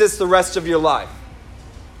follow Jesus the rest of your life.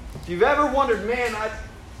 If you've ever wondered, man,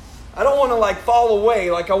 I don't want to fall away.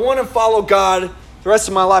 I want to follow God the rest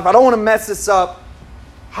of my life. I don't want to mess this up.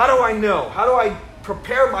 How do I know? How do I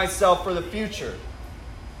prepare myself for the future?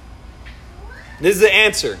 This is the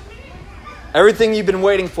answer. Everything you've been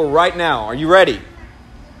waiting for right now. Are you ready?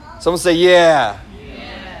 Someone say, yeah.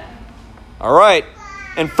 Yeah. All right.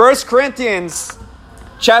 In 1 Corinthians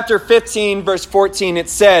chapter 15, verse 14, it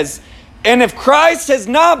says, and if Christ has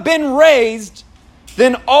not been raised,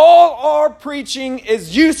 then all our preaching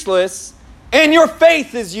is useless and your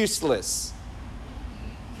faith is useless.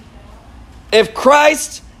 If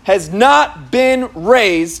Christ has not been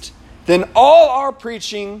raised, then all our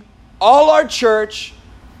preaching, all our church,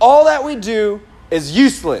 all that we do is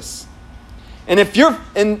useless. And if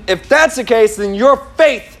that's the case, then your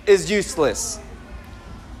faith is useless.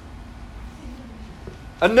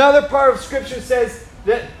 Another part of Scripture says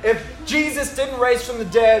that if Jesus didn't raise from the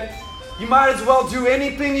dead, you might as well do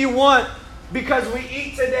anything you want because we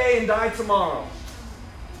eat today and die tomorrow.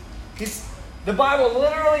 The Bible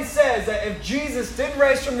literally says that if Jesus did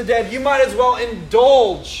rise from the dead, you might as well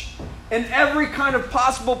indulge in every kind of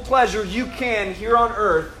possible pleasure you can here on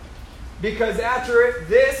earth, because after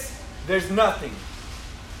this, there's nothing.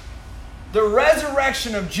 The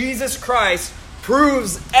resurrection of Jesus Christ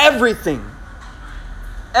proves everything.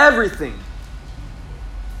 Everything.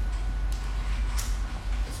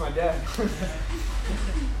 It's my dad.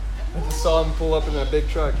 I just saw him pull up in that big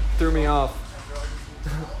truck. Threw me off.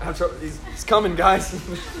 He's coming, guys.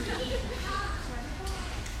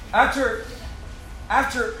 After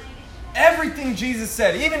everything Jesus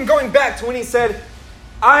said, even going back to when he said,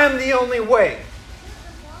 I am the only way.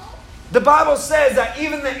 The Bible says that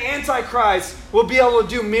even the Antichrist will be able to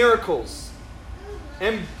do miracles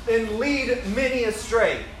and lead many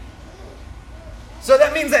astray. So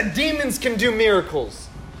that means that demons can do miracles.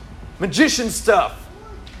 Magician stuff.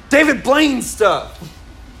 David Blaine stuff.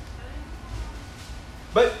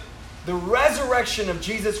 But the resurrection of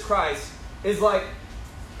Jesus Christ is like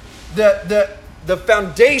the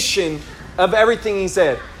foundation of everything he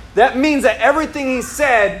said. That means that everything he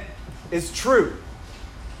said is true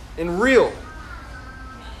and real.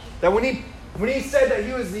 That when he said that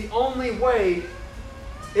he was the only way,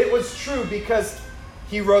 it was true because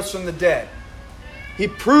he rose from the dead. He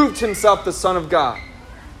proved himself the Son of God.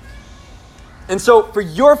 And so for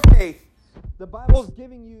your faith, the Bible is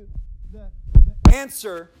giving you the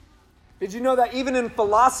answer. Did you know that even in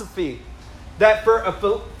philosophy, that for a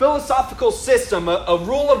philosophical system, a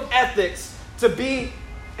rule of ethics to be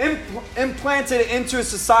implanted into a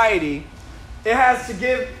society, it has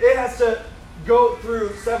to go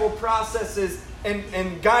through several processes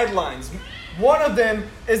and guidelines. One of them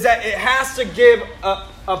is that it has to give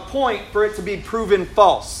a point for it to be proven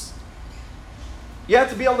false. You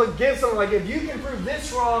have to be able to give something like, if you can prove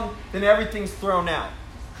this wrong, then everything's thrown out.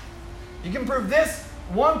 You can prove this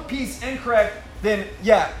one piece incorrect, then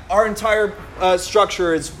yeah, our entire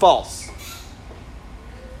structure is false.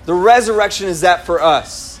 The resurrection is that for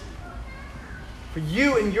us. For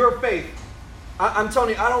you and your faith. I'm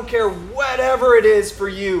telling you, I don't care whatever it is for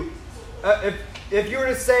you. If you were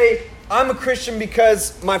to say, I'm a Christian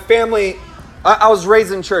because my family, I was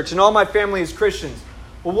raised in church and all my family is Christians.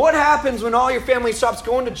 Well, what happens when all your family stops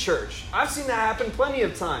going to church? I've seen that happen plenty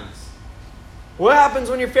of times. What happens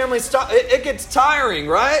when your family stops? It gets tiring,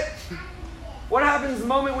 right? What happens the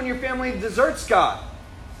moment when your family deserts God?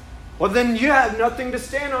 Well, then you have nothing to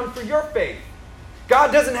stand on for your faith.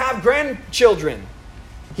 God doesn't have grandchildren.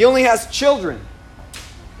 He only has children.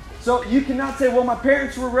 So you cannot say, well, my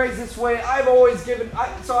parents were raised this way. I've always given,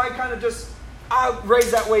 so I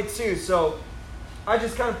raised that way too. So I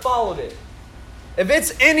just kind of followed it. If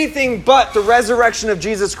it's anything but the resurrection of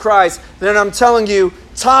Jesus Christ, then I'm telling you,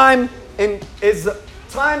 time and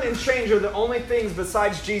change are the only things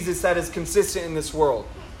besides Jesus that is consistent in this world.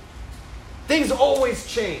 Things always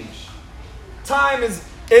change. Time is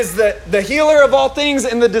the healer of all things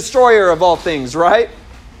and the destroyer of all things, right?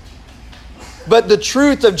 But the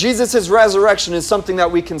truth of Jesus' resurrection is something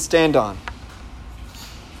that we can stand on.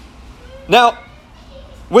 Now,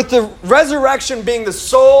 with the resurrection being the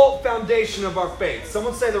sole foundation of our faith.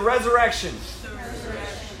 Someone say the resurrection,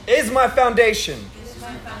 is my foundation.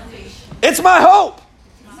 It's my hope.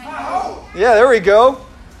 Yeah, there we go.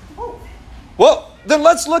 Well, then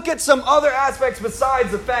let's look at some other aspects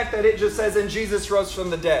besides the fact that it just says, and Jesus rose from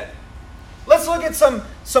the dead. Let's look at some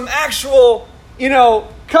actual,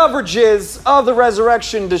 coverages of the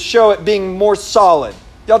resurrection to show it being more solid.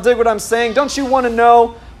 Y'all dig what I'm saying? Don't you want to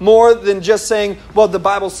know more than just saying, well, the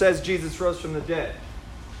Bible says Jesus rose from the dead?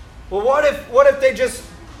 Well, what if they just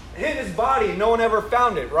hid his body and no one ever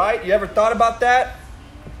found it, right? You ever thought about that?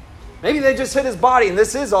 Maybe they just hid his body and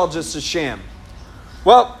this is all just a sham.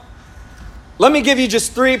 Well, let me give you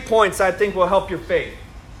just 3 points I think will help your faith.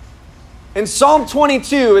 In Psalm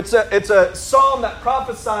 22, it's a psalm that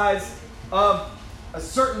prophesies of a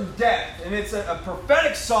certain death. And it's a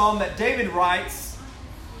prophetic psalm that David writes.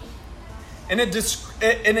 And it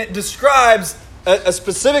describes a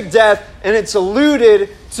specific death, and it's alluded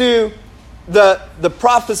to the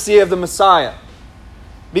prophecy of the Messiah.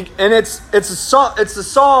 And it's a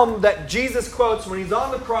psalm that Jesus quotes when he's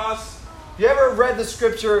on the cross. If you ever read the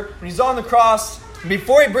scripture, when he's on the cross,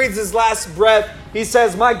 before he breathes his last breath, he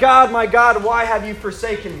says, my God, why have you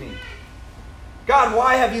forsaken me? God,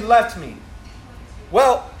 why have you left me?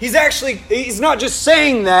 Well, he's not just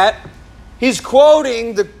saying that. He's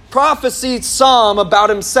quoting the prophecy psalm about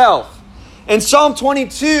himself. In Psalm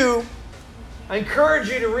 22, I encourage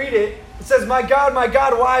you to read it. It says, my God,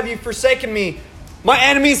 why have you forsaken me? My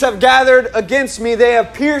enemies have gathered against me. They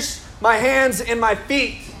have pierced my hands and my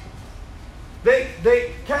feet.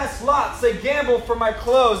 They cast lots. They gamble for my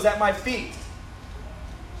clothes at my feet.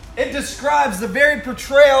 It describes the very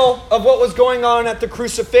portrayal of what was going on at the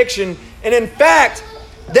crucifixion. And in fact,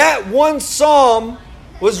 that one psalm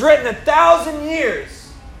was written 1,000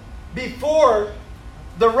 years before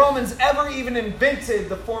the Romans ever even invented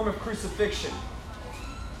the form of crucifixion.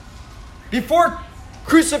 Before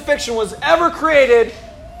crucifixion was ever created,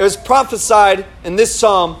 it was prophesied in this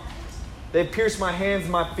psalm, they pierced my hands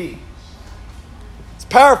and my feet. It's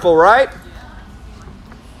powerful, right?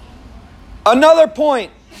 Another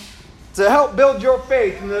point to help build your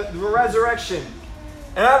faith in the resurrection.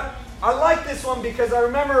 And I like this one because I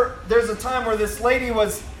remember there's a time where this lady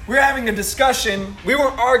we were having a discussion. We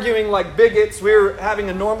weren't arguing like bigots. We were having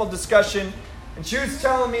a normal discussion. And she was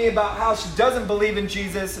telling me about how she doesn't believe in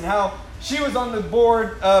Jesus and how she was on the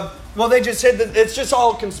board of, well, they just said that it's just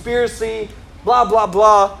all conspiracy, blah, blah,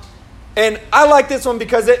 blah. And I like this one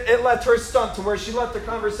because it left her stumped to where she left the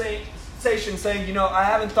conversation saying, I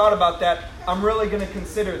haven't thought about that. I'm really going to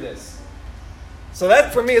consider this. So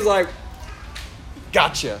that for me is like,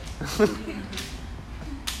 gotcha.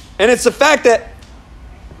 And it's the fact that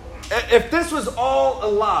if this was all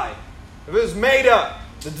a lie, if it was made up,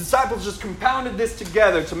 the disciples just compounded this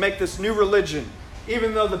together to make this new religion,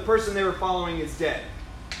 even though the person they were following is dead.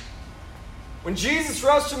 When Jesus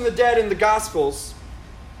rose from the dead in the Gospels,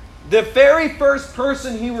 the very first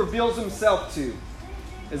person he reveals himself to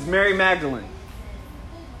is Mary Magdalene.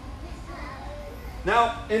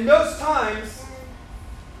 Now, in those times,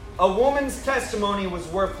 a woman's testimony was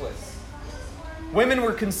worthless. Women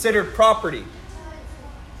were considered property.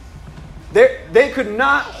 They could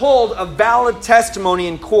not hold a valid testimony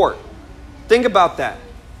in court. Think about that.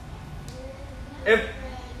 And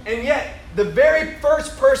yet, the very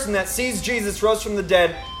first person that sees Jesus rose from the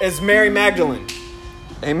dead is Mary Magdalene.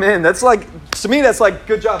 Amen. That's like, to me, that's like,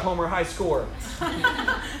 good job, Homer, high score.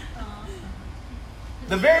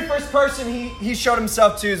 The very first person he showed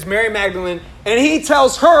himself to is Mary Magdalene, and he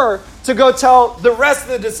tells her to go tell the rest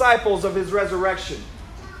of the disciples of his resurrection.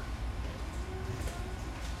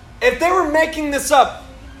 If they were making this up,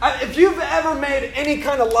 if you've ever made any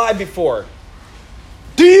kind of lie before,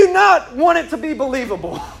 do you not want it to be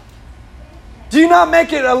believable? Do you not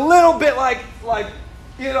make it a little bit like,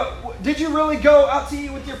 did you really go out to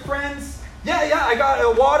eat with your friends? Yeah, I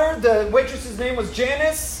got water. The waitress's name was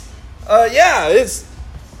Janice.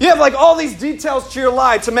 You have like all these details to your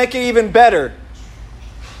lie to make it even better.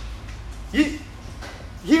 It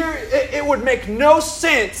would make no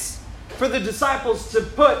sense for the disciples to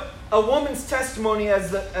put a woman's testimony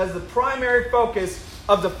as the primary focus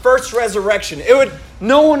of the first resurrection.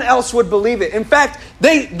 No one else would believe it. In fact,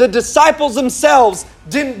 the disciples themselves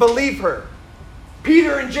didn't believe her.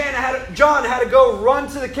 Peter and John had to go run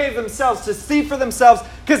to the cave themselves to see for themselves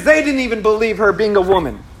because they didn't even believe her being a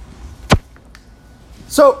woman.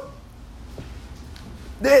 So,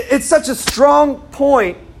 it's such a strong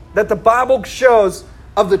point that the Bible shows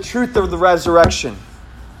of the truth of the resurrection.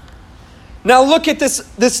 Now look at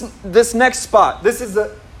this next spot. This is a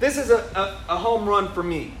home run for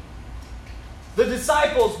me. The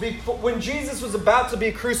disciples, when Jesus was about to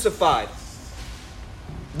be crucified,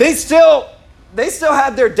 they still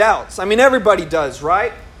had their doubts. I mean, everybody does,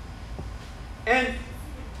 right? And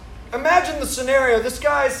imagine the scenario. This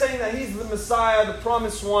guy is saying that he's the Messiah, the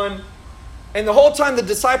promised one. And the whole time the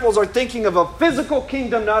disciples are thinking of a physical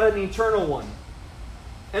kingdom, not an eternal one.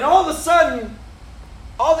 And all of a sudden,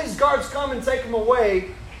 all these guards come and take him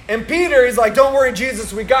away. And Peter, he's like, don't worry,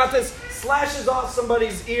 Jesus, we got this. Slashes off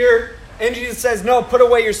somebody's ear. And Jesus says, no, put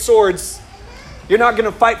away your swords. You're not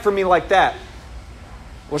going to fight for me like that.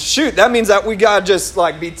 Well, shoot, that means that we got to just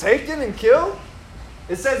be taken and killed?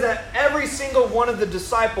 It says that every single one of the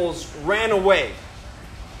disciples ran away.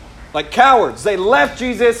 Like cowards. They left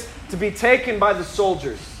Jesus to be taken by the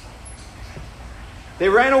soldiers. They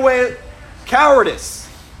ran away cowardice.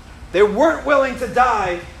 They weren't willing to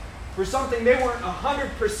die for something they weren't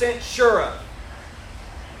 100% sure of.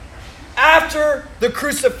 After the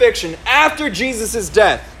crucifixion, after Jesus'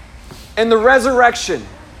 death and the resurrection,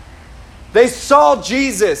 they saw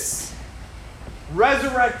Jesus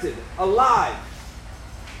resurrected, alive.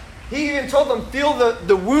 He even told them, feel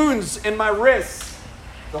the wounds in my wrists,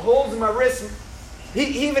 the holes in my wrists.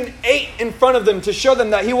 He even ate in front of them to show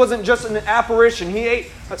them that he wasn't just an apparition. He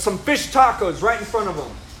ate some fish tacos right in front of them.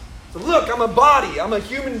 So look, I'm a body. I'm a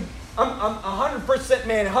human. I'm 100%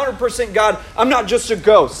 man, 100% God. I'm not just a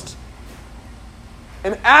ghost.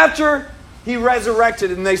 And after he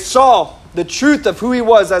resurrected and they saw the truth of who he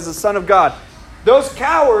was as the Son of God, those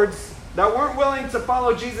cowards that weren't willing to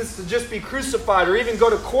follow Jesus to just be crucified or even go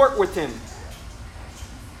to court with him.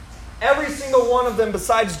 Every single one of them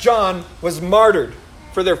besides John was martyred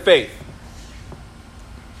for their faith.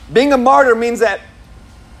 Being a martyr means that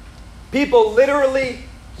people literally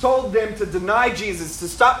told them to deny Jesus, to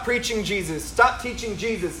stop preaching Jesus, stop teaching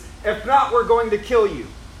Jesus. If not, we're going to kill you.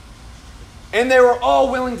 And they were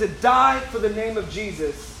all willing to die for the name of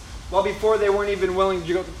Jesus, while before they weren't even willing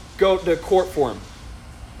to go to court for him.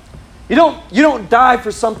 You don't die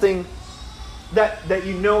for something that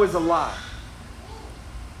you know is a lie.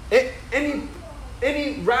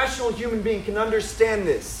 Any rational human being can understand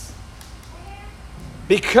this.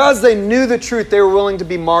 Because they knew the truth, they were willing to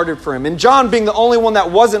be martyred for him. And John, being the only one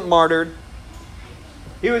that wasn't martyred,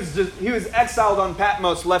 he was exiled on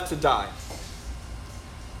Patmos, left to die.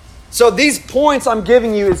 So these points I'm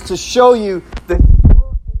giving you is to show you the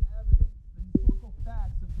historical evidence, the historical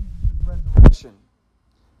facts of Jesus' resurrection.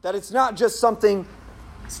 That it's not just something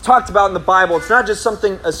it's talked about in the Bible. It's not just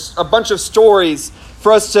something, a bunch of stories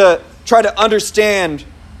for us to try to understand.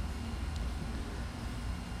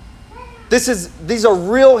 These are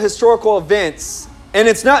real historical events. And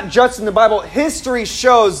it's not just in the Bible. History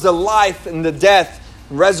shows the life and the death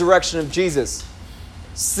and resurrection of Jesus.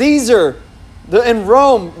 Caesar in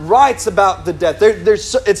Rome writes about the death.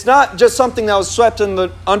 It's not just something that was swept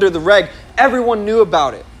under the rug. Everyone knew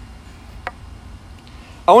about it.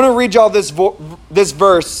 I want to read y'all this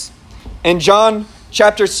verse in John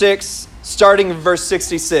chapter 6, starting in verse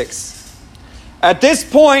 66. At this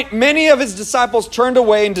point, many of his disciples turned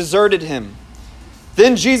away and deserted him.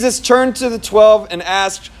 Then Jesus turned to the 12 and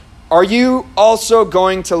asked, "Are you also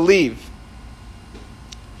going to leave?"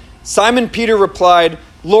 Simon Peter replied,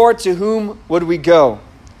 "Lord, to whom would we go?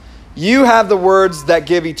 You have the words that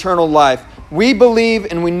give eternal life. We believe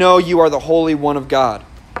and we know you are the Holy One of God."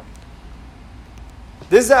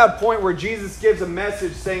 This is at a point where Jesus gives a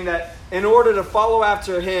message saying that in order to follow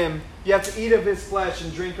after him, you have to eat of his flesh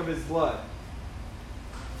and drink of his blood.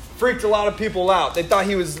 Freaked a lot of people out. They thought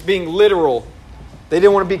he was being literal. They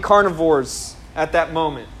didn't want to be carnivores at that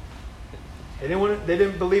moment. They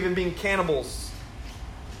didn't believe in being cannibals.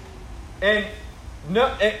 And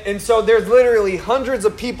so there's literally hundreds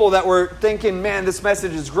of people that were thinking, man, this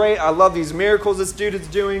message is great. I love these miracles this dude is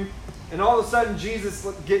doing. And all of a sudden, Jesus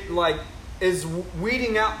is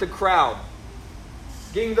weeding out the crowd,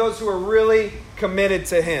 getting those who are really committed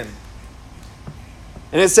to him.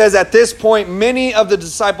 And it says, at this point, many of the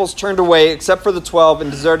disciples turned away, except for the 12,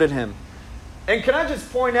 and deserted him. And can I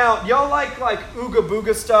just point out, y'all like ooga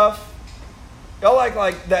booga stuff? Y'all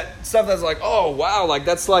like that stuff that's like, oh, wow, like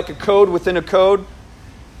that's like a code within a code?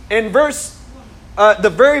 In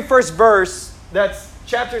the very first verse, that's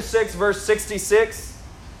chapter 6, verse 66.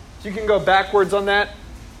 So you can go backwards on that.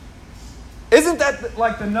 Isn't that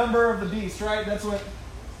like the number of the beast, right? That's what...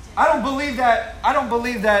 I don't believe that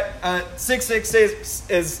 666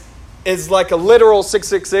 is like a literal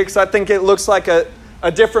 666. I think it looks like a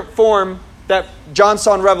different form that John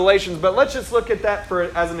saw in Revelations. But let's just look at that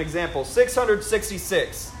as an example.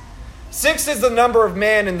 666. 6 is the number of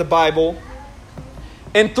man in the Bible.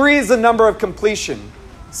 And 3 is the number of completion.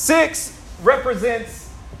 6 represents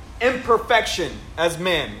imperfection as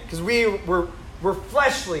man. Because we're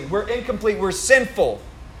fleshly. We're incomplete. We're sinful.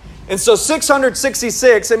 And so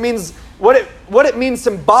 666, it means what it means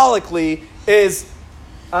symbolically is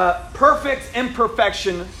perfect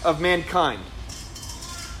imperfection of mankind.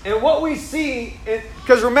 And what we see,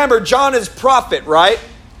 because remember, John is prophet, right?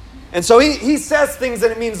 And so he says things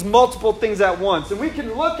and it means multiple things at once. And we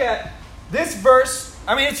can look at this verse.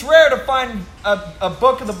 I mean, it's rare to find a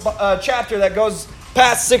book of the chapter that goes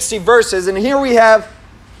past 60 verses. And here we have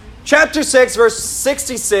chapter 6, verse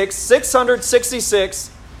 66,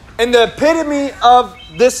 666. And the epitome of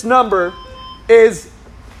this number is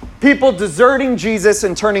people deserting Jesus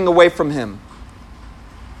and turning away from him.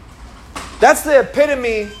 That's the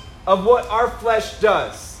epitome of what our flesh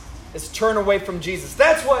does, is turn away from Jesus.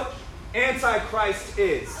 That's what Antichrist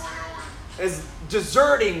is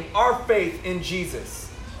deserting our faith in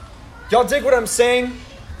Jesus. Y'all dig what I'm saying?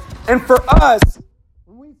 And for us,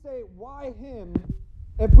 when we say, why him?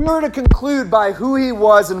 If we were to conclude by who he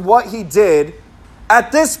was and what he did,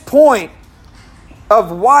 at this point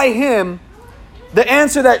of why him, the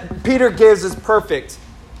answer that Peter gives is perfect.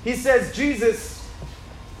 He says, Jesus,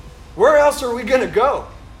 where else are we going to go?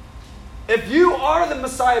 If you are the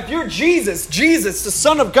Messiah, if you're Jesus, the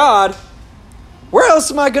Son of God, where else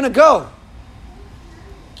am I going to go?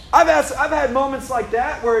 I've had moments like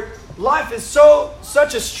that where life is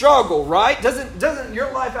such a struggle, right? Doesn't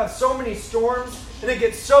your life have so many storms and it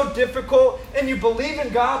gets so difficult and you believe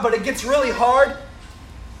in God, but it gets really hard?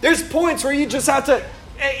 There's points where you just have to,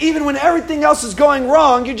 even when everything else is going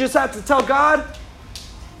wrong, you just have to tell God,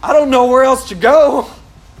 I don't know where else to go.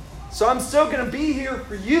 So I'm still going to be here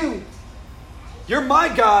for you. You're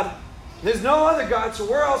my God. There's no other God, so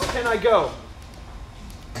where else can I go?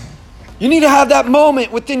 You need to have that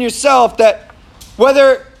moment within yourself that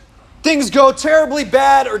whether things go terribly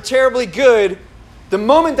bad or terribly good, the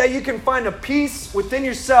moment that you can find a peace within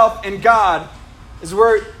yourself and God is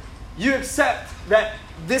where you accept that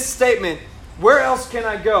this statement, where else can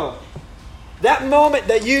I go? That moment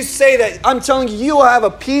that you say that, I'm telling you, you will have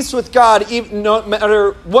a peace with God even no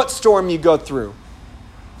matter what storm you go through.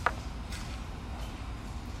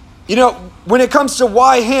 You know, when it comes to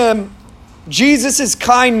why Him, Jesus'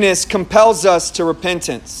 kindness compels us to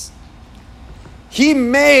repentance. He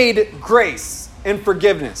made grace and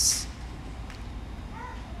forgiveness.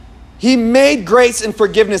 He made grace and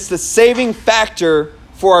forgiveness the saving factor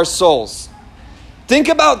for our souls. Think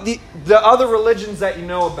about the other religions that you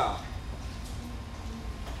know about.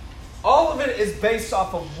 All of it is based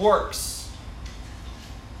off of works.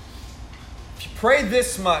 If you pray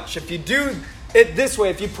this much, if you do it this way,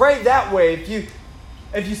 if you pray that way,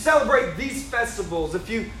 if you celebrate these festivals, if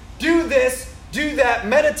you do this, do that,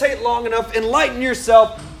 meditate long enough, enlighten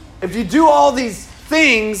yourself, if you do all these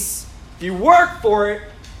things, if you work for it,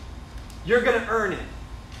 you're going to earn it.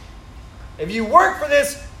 If you work for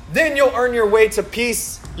this, then you'll earn your way to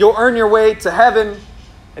peace. You'll earn your way to heaven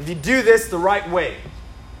if you do this the right way.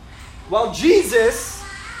 Well, Jesus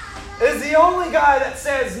is the only guy that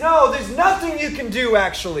says, no, there's nothing you can do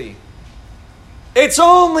actually. It's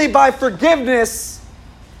only by forgiveness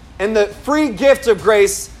and the free gift of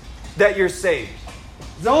grace that you're saved.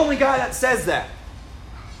 He's the only guy that says that.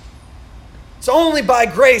 It's only by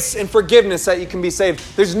grace and forgiveness that you can be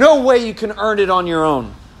saved. There's no way you can earn it on your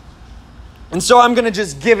own. And so I'm going to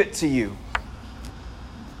just give it to you.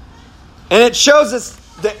 And it shows us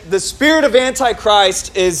that the spirit of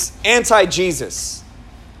Antichrist is anti-Jesus.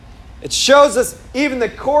 It shows us even the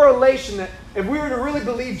correlation that if we were to really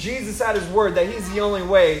believe Jesus at His word, that He's the only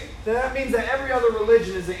way, then that means that every other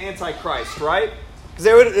religion is an Antichrist, right? Because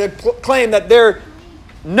they would claim that they're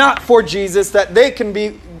not for Jesus, that they can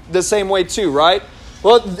be the same way too, right?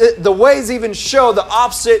 Well, the ways even show the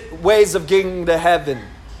opposite ways of getting to heaven.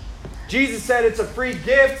 Jesus said it's a free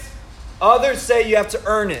gift. Others say you have to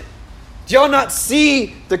earn it. Do y'all not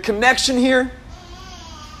see the connection here?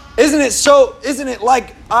 Isn't it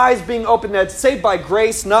like eyes being opened that it's saved by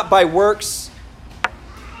grace, not by works?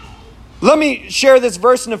 Let me share this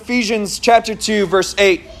verse in Ephesians chapter 2, verse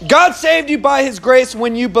 8. God saved you by His grace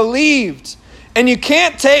when you believed. And you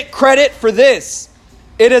can't take credit for this.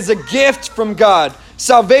 It is a gift from God.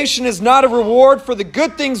 Salvation is not a reward for the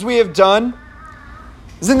good things we have done.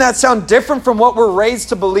 Doesn't that sound different from what we're raised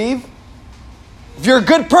to believe? If you're a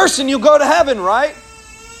good person, you'll go to heaven, right?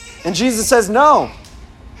 And Jesus says, no.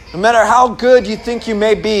 No matter how good you think you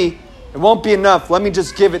may be, it won't be enough. Let me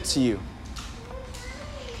just give it to you.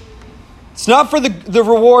 It's not for the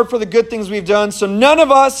reward for the good things we've done, so none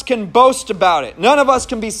of us can boast about it. None of us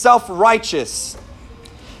can be self-righteous.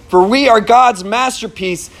 For we are God's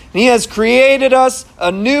masterpiece, and He has created us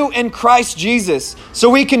anew in Christ Jesus, so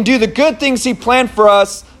we can do the good things He planned for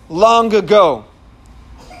us long ago.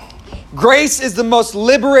 Grace is the most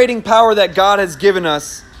liberating power that God has given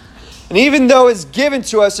us. And even though it's given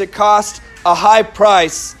to us, it cost a high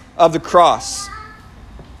price of the cross.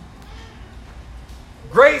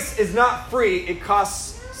 Grace is not free. It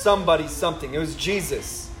costs somebody something. It was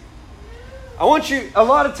Jesus. A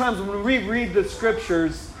lot of times when we read the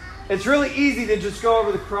scriptures, it's really easy to just go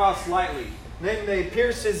over the cross lightly. Then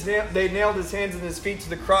they nailed His hands and His feet to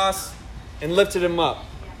the cross and lifted Him up.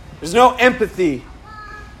 There's no empathy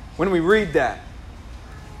when we read that.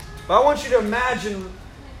 But I want you to imagine,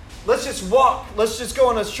 let's just go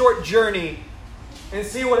on a short journey and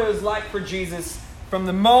see what it was like for Jesus from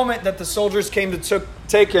the moment that the soldiers came to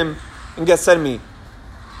take Him in Gethsemane.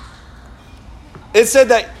 It said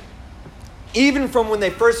that even from when they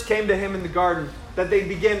first came to Him in the garden, that they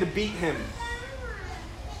began to beat Him.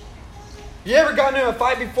 You ever gotten in a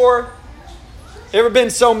fight before? You ever been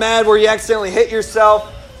so mad where you accidentally hit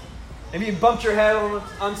yourself? Maybe you bumped your head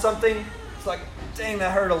on something? It's like, dang,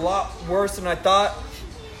 that hurt a lot worse than I thought.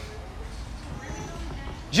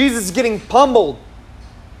 Jesus is getting pummeled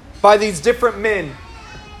by these different men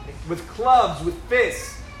with clubs, with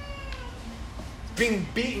fists. Being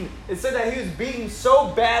beaten. It said that He was beaten so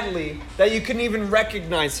badly that you couldn't even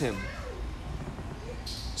recognize Him.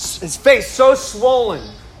 His face so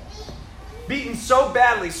swollen. Beaten so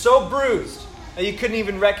badly, so bruised that you couldn't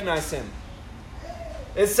even recognize Him.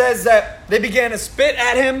 It says that they began to spit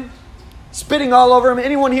at Him. spitting all over him.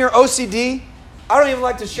 Anyone here OCD? I don't even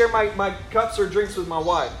like to share my cups or drinks with my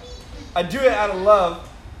wife. I do it out of love.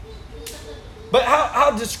 But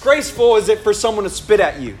how disgraceful is it for someone to spit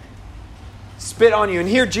at you? Spit on you. And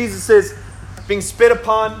here Jesus is being spit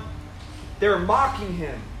upon. They were mocking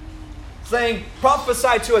him, saying,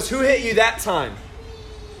 prophesy to us, who hit you that time?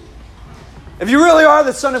 If you really are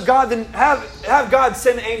the Son of God, then have God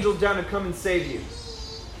send angels down to come and save you.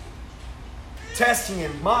 Testing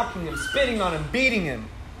him, mocking him, spitting on him, beating him.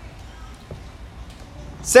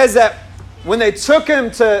 It says that when they took him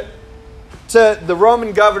to the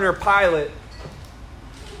Roman governor Pilate,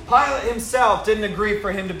 Pilate himself didn't agree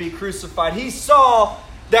for him to be crucified. He saw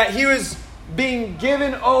that he was being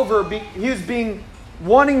given over, he was being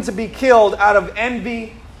wanting to be killed out of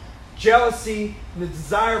envy, jealousy, and the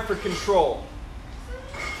desire for control.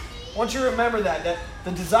 I want you to remember that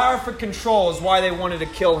the desire for control is why they wanted to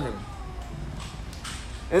kill him.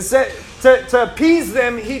 And said, to appease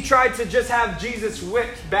them, he tried to just have Jesus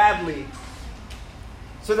whipped badly,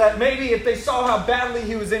 so that maybe if they saw how badly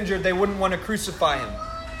he was injured, they wouldn't want to crucify him.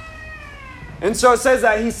 And so it says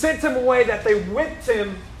that he sent him away, that they whipped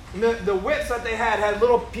him. The whips that they had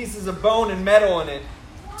little pieces of bone and metal in it,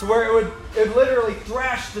 to where it would literally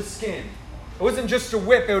thrash the skin. It wasn't just a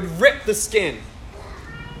whip, it would rip the skin.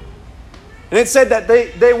 And it said that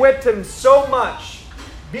they whipped him so much,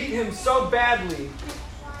 beat him so badly,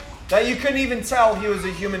 that you couldn't even tell he was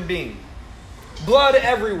a human being. Blood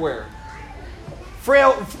everywhere.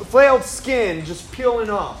 Flailed skin just peeling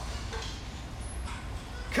off.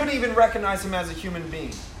 Couldn't even recognize him as a human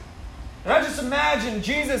being. And I just imagine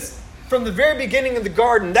Jesus, from the very beginning of the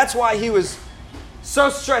garden, that's why he was so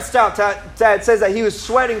stressed out. It says that he was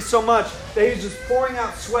sweating so much that he was just pouring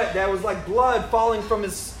out sweat that was like blood falling from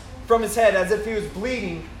his head as if he was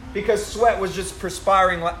bleeding, because sweat was just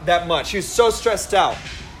perspiring that much. He was so stressed out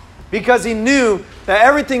because he knew that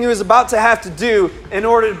everything he was about to have to do in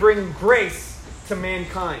order to bring grace to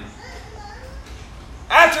mankind.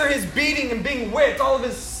 After his beating and being whipped, all of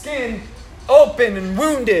his skin open and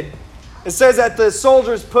wounded, it says that the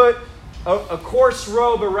soldiers put a coarse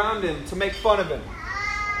robe around him to make fun of him.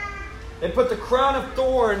 They put the crown of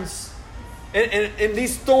thorns, and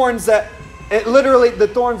these thorns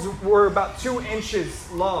the thorns were about 2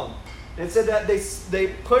 inches long. And it said that they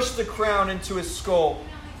pushed the crown into his skull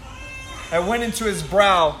and went into his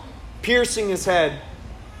brow, piercing his head.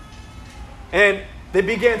 And they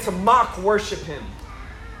began to mock worship him.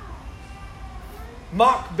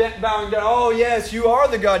 Mock, bowing down. Oh, yes, you are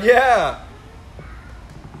the God. Yeah.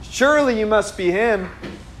 Surely you must be him.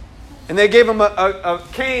 And they gave him a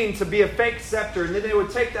cane to be a fake scepter. And then they would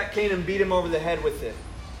take that cane and beat him over the head with it.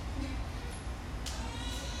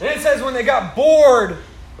 And it says when they got bored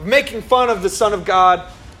of making fun of the Son of God,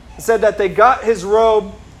 it said that they got his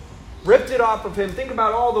robe, ripped it off of him. Think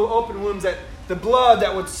about all the open wounds, that the blood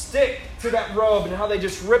that would stick to that robe and how they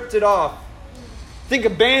just ripped it off. Think a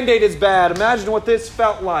Band-Aid is bad. Imagine what this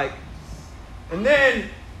felt like. And then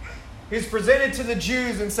he's presented to the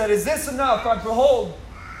Jews and said, is this enough? I behold,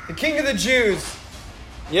 the King of the Jews.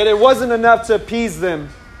 Yet it wasn't enough to appease them.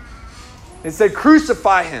 They said,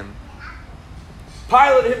 crucify him.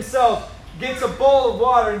 Pilate himself gets a bowl of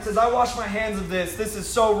water and says, I wash my hands of this. This is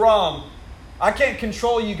so wrong. I can't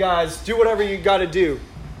control you guys. Do whatever you got to do.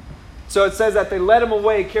 So it says that they led him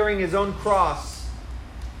away carrying his own cross,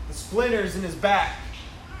 the splinters in his back,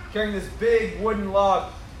 carrying this big wooden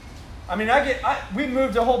log. I mean, we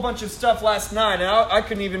moved a whole bunch of stuff last night, and I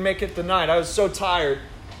couldn't even make it the night. I was so tired.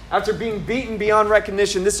 After being beaten beyond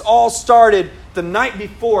recognition, this all started the night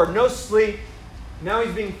before. No sleep. Now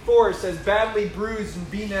he's being forced, as badly bruised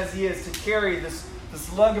and beaten as he is, to carry this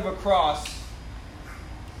lug of a cross.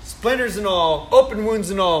 Splinters and all, open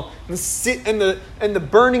wounds and all, and the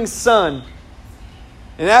burning sun.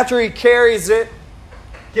 And after he carries it,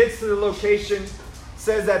 gets to the location,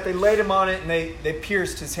 says that they laid him on it and they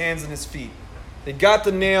pierced his hands and his feet. They got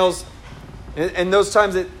the nails, and those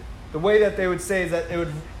times the way that they would say is that they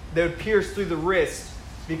would pierce through the wrist,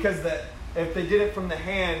 because if they did it from the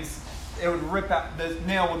hands, it would rip out. The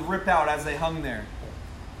nail would rip out as they hung there.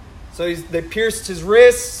 So they pierced his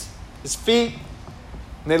wrists, his feet,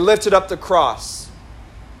 and they lifted up the cross.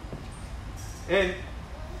 And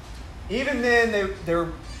even then,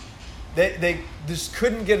 they just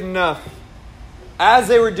couldn't get enough. As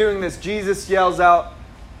they were doing this, Jesus yells out,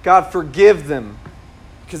 God, forgive them,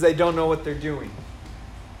 because they don't know what they're doing.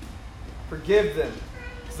 Forgive them,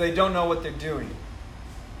 because they don't know what they're doing.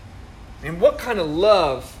 And what kind of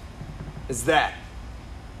love is that?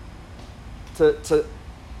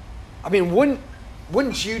 I mean,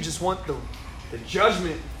 wouldn't you just want the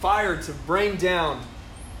judgment fire to rain down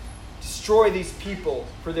destroy these people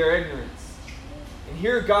for their ignorance. And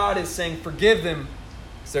here God is saying, forgive them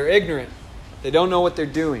because they're ignorant. They don't know what they're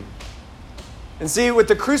doing. And see, with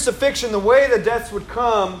the crucifixion, the way the deaths would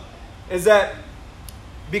come is that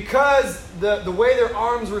because the way their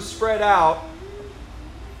arms were spread out,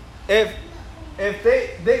 if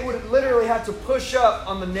they would literally have to push up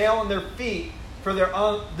on the nail on their feet for their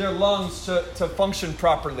lungs to function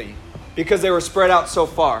properly because they were spread out so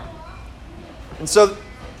far. And so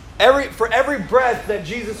for every breath that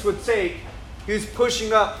Jesus would take, he was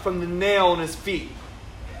pushing up from the nail on his feet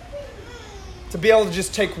to be able to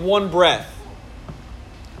just take one breath.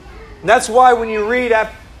 And that's why when you read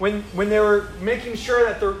when they were making sure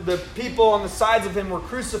that the people on the sides of him were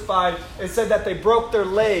crucified, it said that they broke their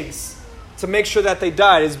legs to make sure that they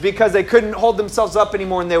died. It's because they couldn't hold themselves up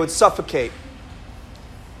anymore and they would suffocate.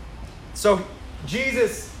 So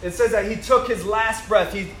Jesus, it says that he took his last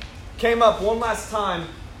breath. He came up one last time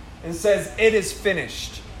and says, "It is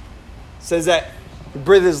finished." It says that he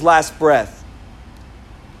breathed his last breath.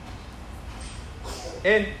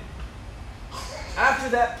 And after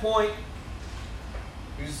that point,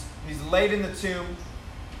 he's laid in the tomb.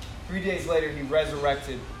 3 days later, he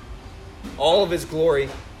resurrected all of his glory.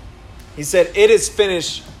 He said, "It is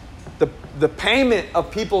finished." The payment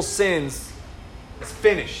of people's sins is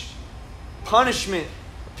finished. Punishment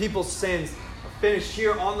of people's sins are finished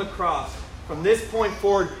here on the cross. From this point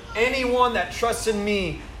forward, anyone that trusts in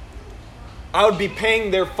me, I would be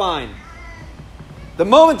paying their fine. The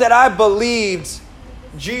moment that I believed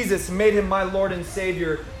Jesus, made him my Lord and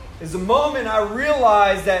Savior, is the moment I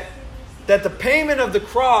realized that the payment of the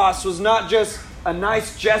cross was not just a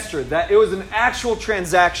nice gesture, that it was an actual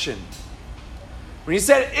transaction. When he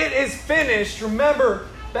said, "It is finished," remember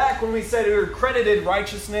back when we said we were credited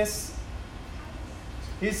righteousness?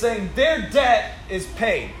 He's saying their debt is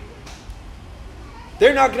paid.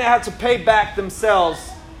 They're not going to have to pay back themselves.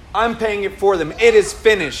 I'm paying it for them. It is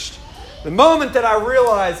finished. The moment that I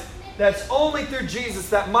realized that's only through Jesus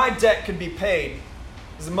that my debt could be paid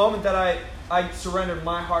is the moment that I surrendered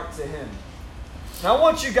my heart to him. Now I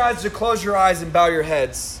want you guys to close your eyes and bow your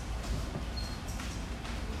heads.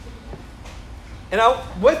 And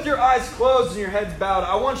with your eyes closed and your heads bowed,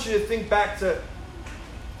 I want you to think back to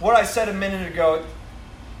what I said a minute ago.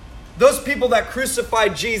 Those people that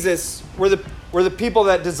crucified Jesus were the people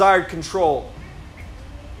that desired control.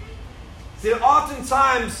 See,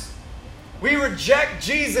 oftentimes we reject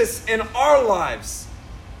Jesus in our lives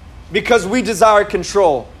because we desire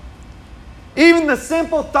control. Even the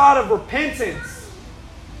simple thought of repentance,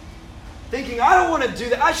 thinking, I don't want to do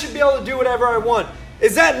that, I should be able to do whatever I want.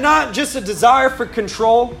 Is that not just a desire for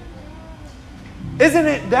control? Isn't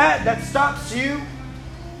it that stops you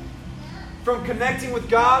from connecting with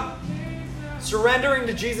God, surrendering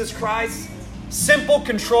to Jesus Christ? Simple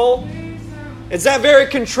control. It's that very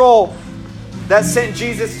control that sent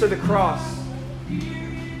Jesus to the cross.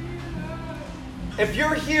 If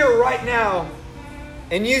you're here right now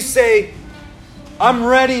and you say, I'm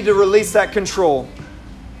ready to release that control.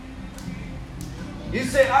 You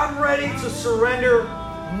say, I'm ready to surrender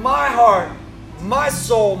my heart, my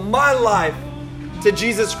soul, my life to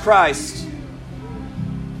Jesus Christ.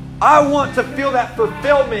 I want to feel that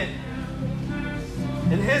fulfillment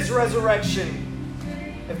in his resurrection.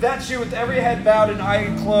 If that's you, with every head bowed and eye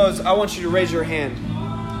closed, I want you to raise your hand.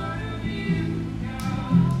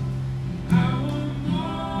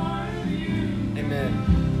 Amen.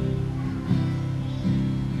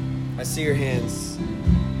 I see your hands.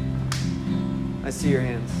 I see your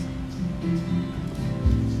hands.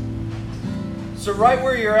 So right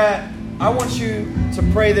where you're at, I want you to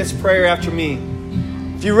pray this prayer after me.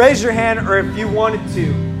 If you raise your hand or if you wanted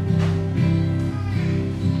to.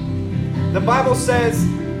 The Bible says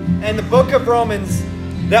in the book of Romans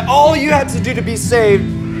that all you have to do to be saved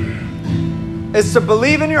is to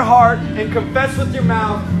believe in your heart and confess with your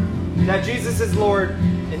mouth that Jesus is Lord,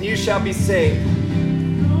 and you shall be saved.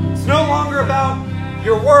 It's no longer about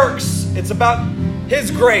your works. It's about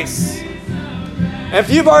his grace. And if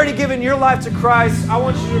you've already given your life to Christ, I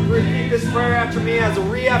want you to repeat this prayer after me as a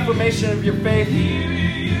reaffirmation of your faith.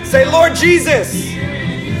 Say, Lord Jesus,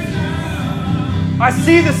 I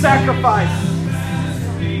see the sacrifice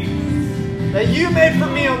that you made for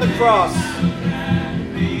me on the cross.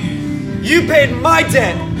 You paid my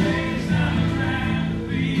debt.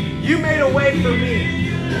 You made a way for me.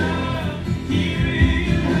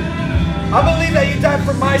 I believe that you died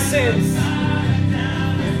for my sins.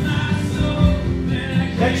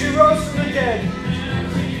 That you rose from the dead.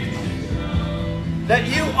 That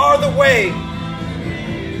you are the way.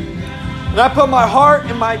 And I put my heart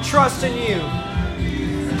and my trust in you.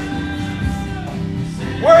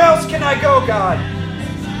 Where else can can I go, God?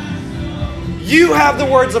 You have the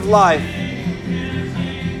words of life.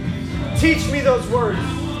 Teach me those words.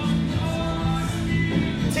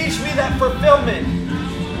 Teach me that fulfillment.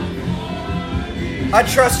 I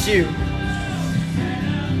trust you.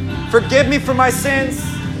 Forgive me for my sins.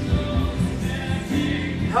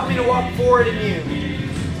 Help me to walk forward in you.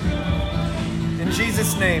 In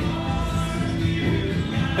Jesus' name.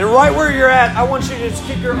 And right where you're at, I want you to just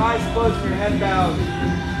keep your eyes closed and your head bowed.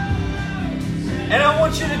 And I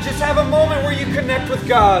want you to just have a moment where you connect with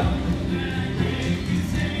God.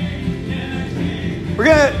 We're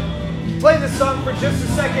going to play this song for just a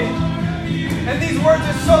second. And these words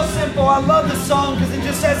are so simple. I love the song because it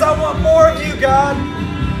just says, I want more of you, God.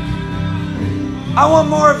 I want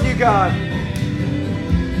more of you, God.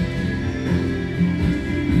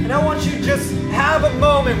 And I want you to just have a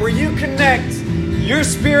moment where you connect your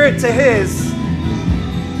spirit to His.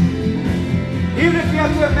 Even if you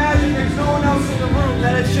have to imagine there's no one else in the room,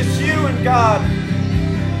 that it's just you and God.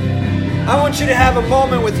 I want you to have a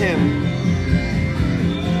moment with Him.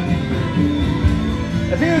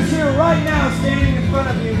 If He was here right now standing in front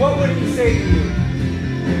of you, what would He say to you?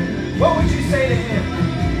 What would you say to Him?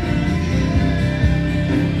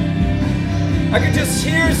 I could just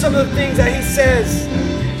hear some of the things that He says.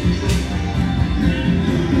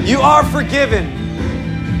 You are forgiven.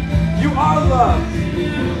 You are loved.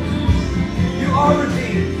 You are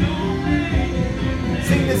redeemed.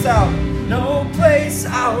 Sing this out. No place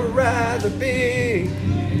I would rather be.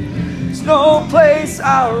 There's no place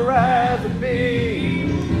I would rather be.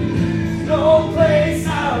 There's no place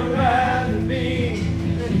I would rather be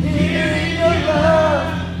than here in your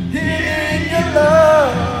love. Here in your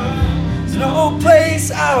love. There's no place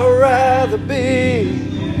I would rather be.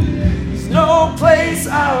 There's no place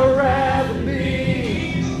I would rather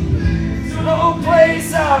be. There's no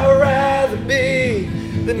place I would rather be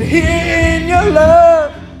than here in your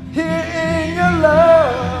love. Here in your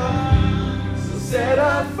love. So set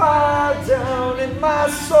a fire down in my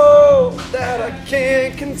soul that I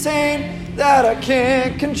can't contain, that I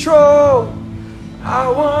can't control. I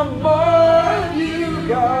want more of you,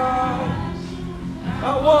 God.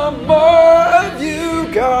 I want more of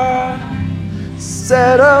you, God.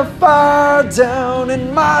 Set a fire down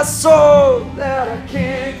in my soul that I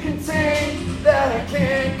can't contain, that I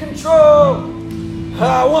can't control.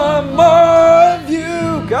 I want more of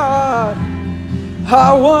you, God.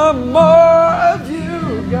 I want more of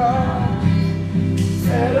you, God.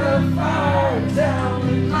 Set a fire down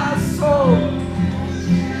in my soul.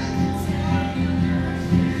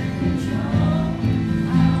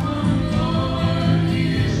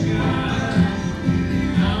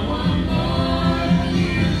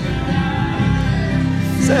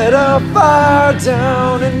 Set a fire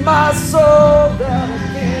down in my soul that I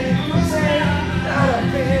can't contain, that I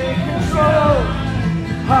can't control.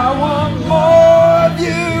 I want more of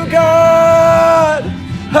you, God.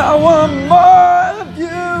 I want more of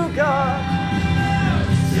you, God.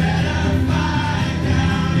 Set a fire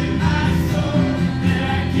down in my soul that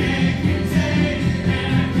I can't contain, that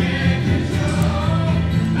I can't control.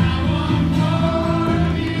 I want more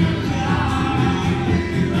of you, God. I want more.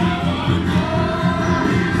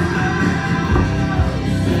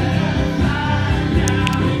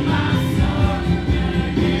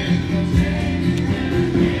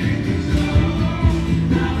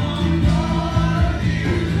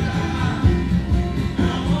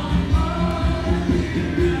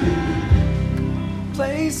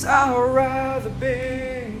 I'd rather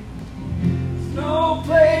be. There's no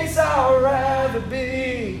place I'd rather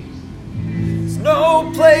be. There's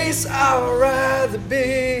no place I'd rather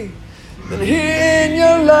be than here in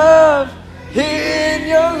your love, here in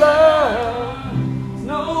your love. There's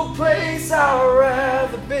no place I'd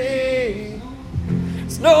rather be.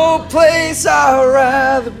 There's no place I'd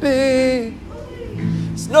rather be.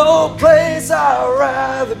 There's no place I'd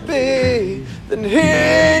rather be than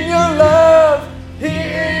here in your love. Here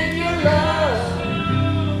in your love.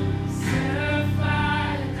 Set a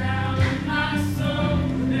fire down in my soul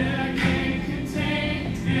that I can't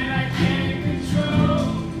contain, that I can't control.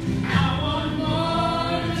 I want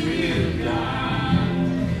more of you, God.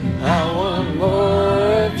 I want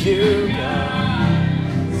more of you,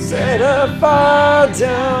 God. Set a fire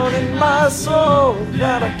down in my soul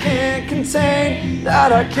that I can't contain,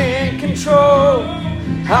 that I can't control.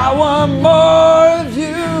 I want more of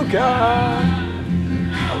you, God.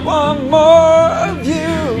 I want more of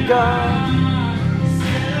you, God.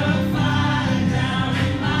 Set a fire down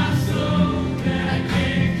in my soul that I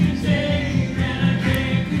can't contain, that I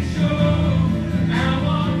can't control. I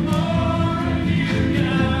want more of you,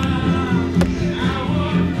 God. I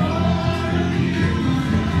want more of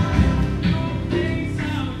you.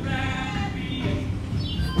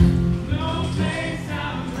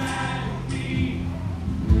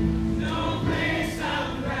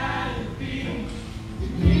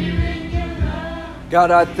 God,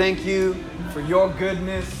 I thank you for your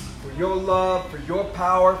goodness, for your love, for your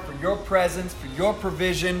power, for your presence, for your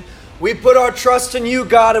provision. We put our trust in you,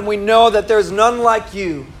 God, and we know that there's none like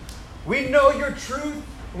you. We know your truth.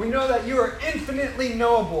 We know that you are infinitely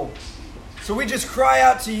knowable. So we just cry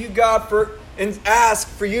out to you, God, and ask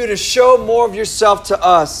for you to show more of yourself to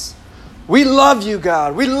us. We love you,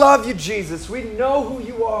 God. We love you, Jesus. We know who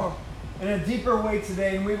you are in a deeper way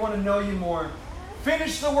today, and we want to know you more.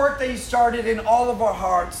 Finish the work that you started in all of our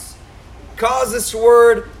hearts. Cause this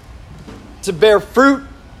word to bear fruit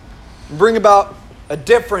and bring about a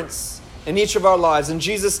difference in each of our lives. In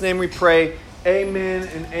Jesus' name we pray, amen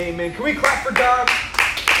and amen. Can we clap for God?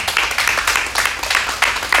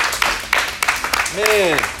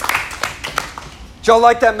 Man. Did y'all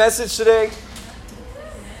like that message today?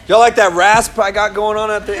 Y'all like that rasp I got going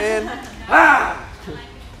on at the end? Ah!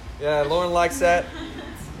 Yeah, Lauren likes that.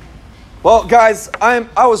 Well, guys,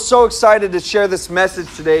 I was so excited to share this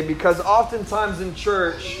message today because oftentimes in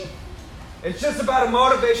church, it's just about a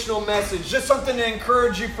motivational message, just something to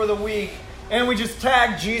encourage you for the week, and we just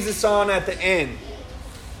tag Jesus on at the end.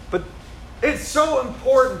 But it's so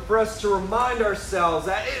important for us to remind ourselves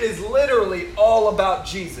that it is literally all about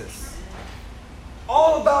Jesus.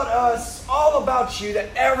 All about us, all about you, that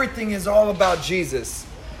everything is all about Jesus.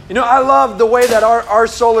 You know, I love the way that our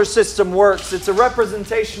solar system works. It's a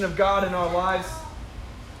representation of God in our lives.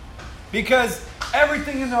 Because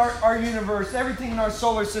everything in our universe, everything in our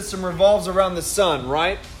solar system revolves around the sun,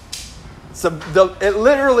 right? So it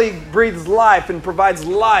literally breathes life and provides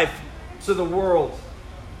life to the world.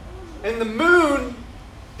 And the moon,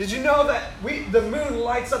 did you know that the moon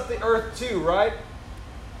lights up the earth too, right?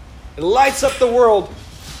 It lights up the world.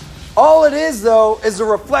 All it is, though, is a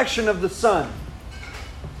reflection of the sun.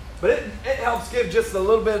 But it helps give just a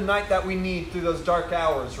little bit of night that we need through those dark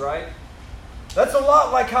hours, right? That's a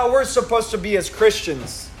lot like how we're supposed to be as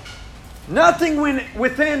Christians. Nothing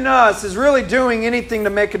within us is really doing anything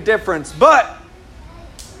to make a difference. But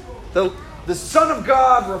the Son of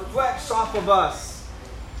God reflects off of us.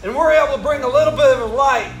 And we're able to bring a little bit of a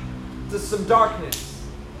light to some darkness.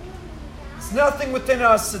 It's nothing within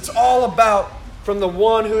us. It's all about from the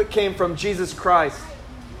one who it came from, Jesus Christ.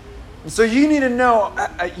 And so you need to know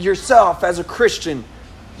yourself as a Christian,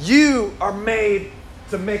 you are made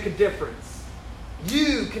to make a difference.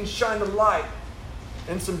 You can shine a light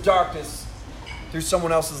in some darkness through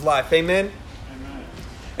someone else's life. Amen? Amen.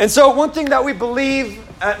 And so one thing that we believe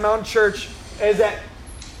at Mountain Church is that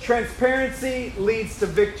transparency leads to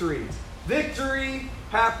victory. Victory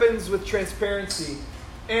happens with transparency.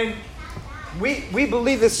 And we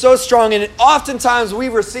believe this so strong, and oftentimes we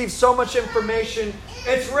receive so much information,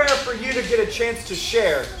 it's rare for you to get a chance to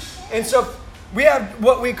share. And so we have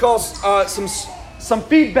what we call some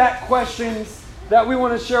feedback questions that we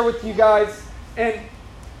want to share with you guys. And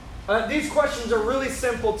these questions are really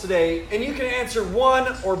simple today, and you can answer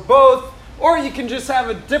one or both, or you can just have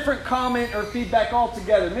a different comment or feedback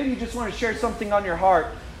altogether. Maybe you just want to share something on your heart.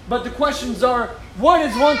 But the questions are, what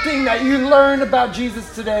is one thing that you learned about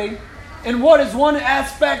Jesus today? And what is one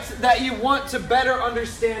aspect that you want to better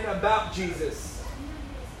understand about Jesus?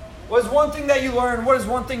 What is one thing that you learned? What is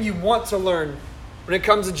one thing you want to learn when it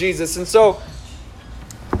comes to Jesus? And so,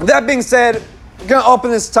 that being said, I'm going to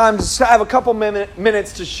open this time to just have a couple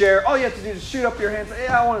minutes to share. All you have to do is shoot up your hands. Hey,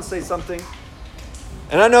 I want to say something.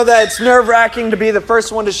 And I know that it's nerve-wracking to be the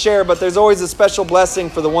first one to share, but there's always a special blessing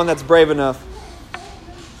for the one that's brave enough.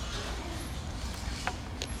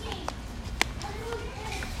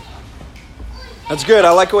 That's good.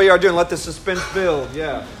 I like what you are doing. Let the suspense build.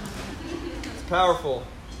 Yeah. It's powerful.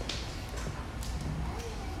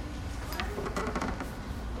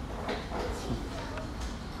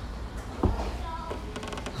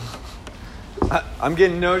 I'm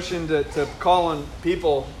getting notion to call on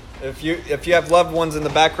people. If you have loved ones in the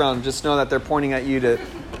background, just know that they're pointing at you to.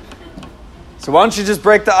 So why don't you just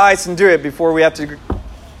break the ice and do it before we have to.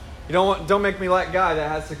 Don't make me that guy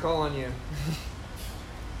that has to call on you.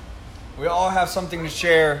 We all have something to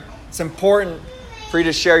share. It's important for you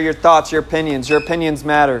to share your thoughts, your opinions. Your opinions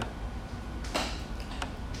matter.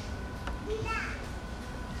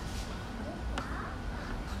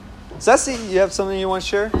 Ceci, you have something you want to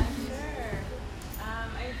share? Sure.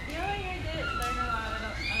 I feel like I did learn a lot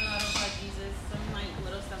about Jesus. Some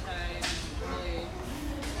little stuff that I didn't really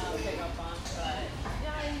pick up on. But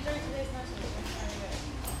yeah, I enjoyed today's message. It's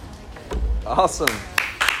very good. Awesome.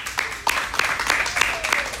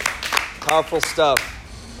 Powerful stuff.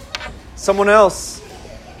 Someone else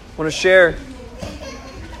want to share?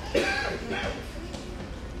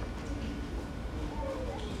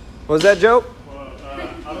 What was that, Joe? Well,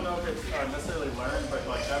 I don't know if it's necessarily learned, but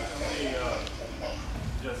definitely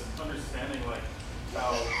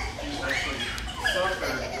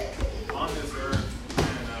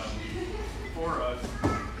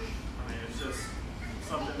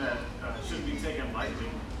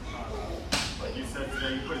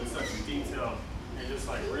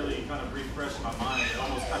kind of refreshed my mind. It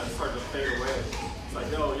almost kind of started to fade away. It's like,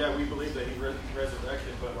 no, yeah, we believe that he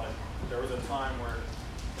resurrected, but like there was a time where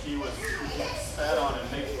he was spat on and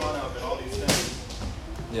made fun of and all these things.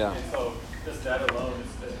 Yeah. And so just that alone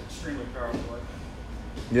is extremely powerful, I think.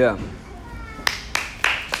 Yeah.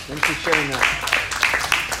 Thanks for sharing that.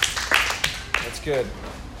 That's good.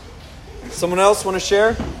 Someone else want to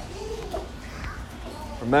share?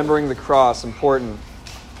 Remembering the cross, important.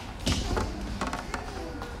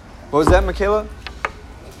 What was that, Michaela?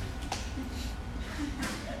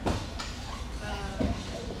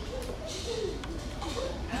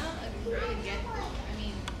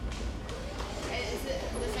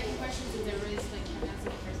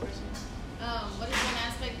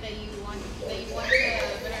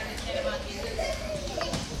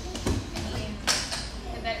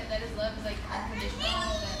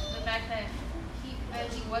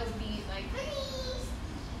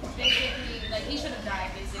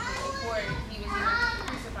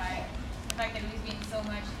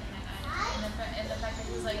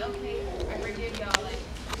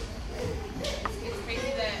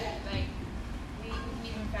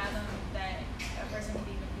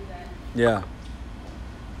 Yeah.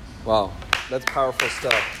 Wow. That's powerful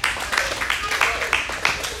stuff.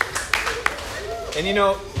 And you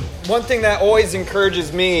know, one thing that always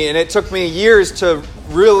encourages me, and it took me years to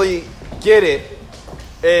really get it,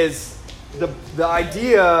 is the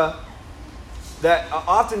idea that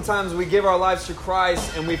oftentimes we give our lives to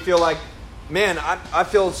Christ and we feel like, man, I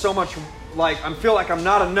feel so much like, I feel like I'm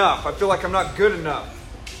not enough. I feel like I'm not good enough.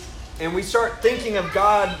 And we start thinking of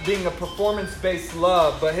God being a performance-based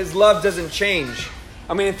love, but His love doesn't change.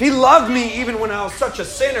 I mean, if He loved me even when I was such a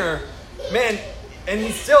sinner, man, and He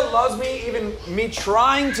still loves me, even me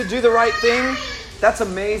trying to do the right thing, that's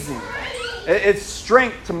amazing. It's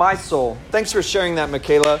strength to my soul. Thanks for sharing that,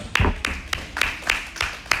 Michaela.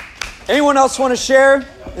 Anyone else want to share?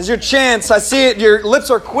 This is your chance. I see it. Your lips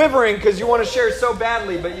are quivering because you want to share so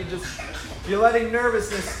badly, but you're letting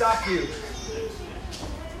nervousness stop you.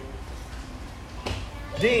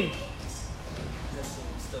 Dean. That's some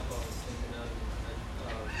stuff I was thinking of.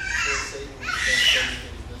 Before Satan became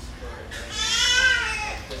Lucifer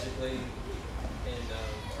physically in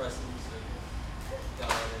presence of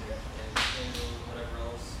God and angels and whatever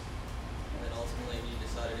else. And then ultimately he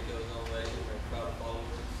decided to go his own way with a crowd of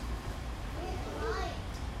followers.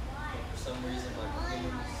 But for some reason, like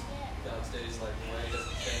humans, God stays like the way,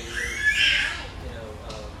 doesn't change.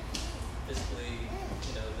 Physically,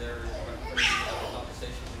 they're ready to have a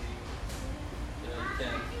conversation with you. You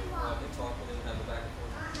can't walk and talk with them, have a back and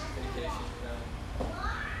forth communication,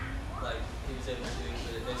 like he was able to do,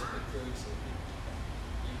 but it basically proves that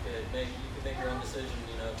you could make your own decision, if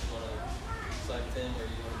you want to side with him or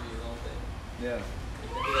you want to do your own thing. Yeah.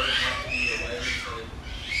 It doesn't have to be a way, so it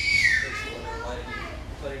makes you wonder, why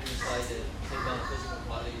did he decide to take down a physical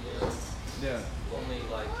body, Yeah. only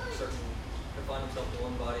like certain, confine himself to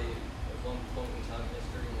one body at one point in time in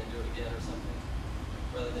history and then do it again or something,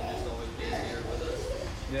 rather than just always being here with us,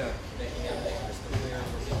 Yeah. making everything crystal clear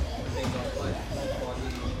when things aren't quite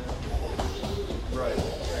foggy, Right. The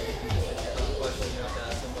question you have to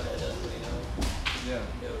ask somebody that doesn't really know, Yeah.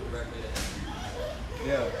 go directly to him.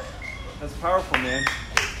 Yeah. That's powerful, man.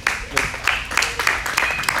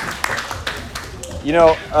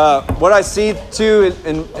 What I see too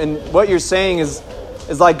in what you're saying is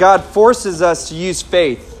like God forces us to use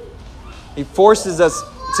faith. He forces us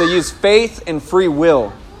to use faith and free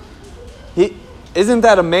will. Isn't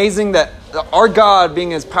that amazing that our God,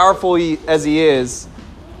 being as powerful as He is,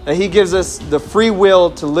 that He gives us the free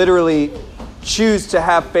will to literally choose to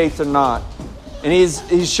have faith or not. And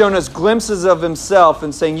He's shown us glimpses of Himself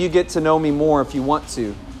and saying, you get to know me more if you want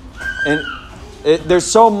to. And there's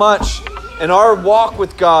so much in our walk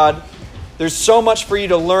with God. There's so much for you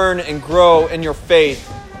to learn and grow in your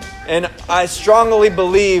faith. And I strongly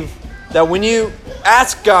believe that when you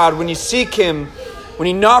ask God, when you seek Him, when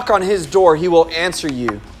you knock on His door, He will answer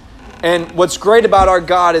you. And what's great about our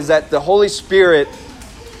God is that the Holy Spirit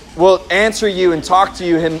will answer you and talk to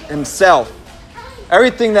you Himself.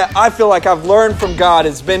 Everything that I feel like I've learned from God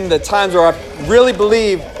has been the times where I really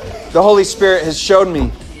believe the Holy Spirit has showed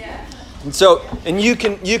me. And you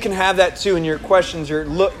can have that too in your questions.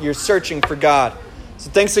 You're searching for God. So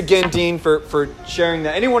thanks again, Dean, for sharing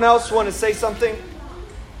that. Anyone else want to say something?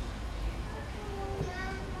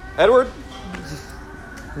 Edward?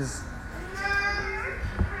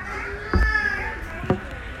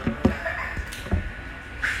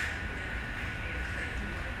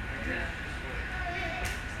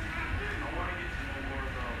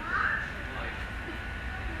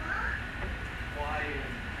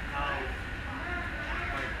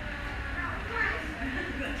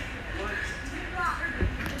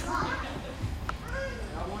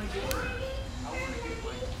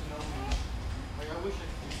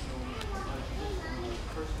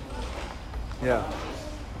 Yeah.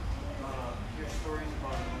 Hear stories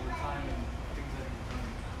about him over time and things that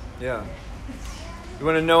he's done. Yeah. You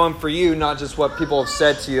want to know him for you, not just what people have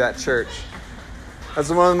said to you at church. That's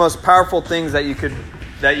one of the most powerful things that you can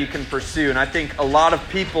pursue. And I think a lot of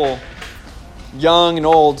people, young and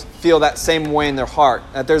old, feel that same way in their heart.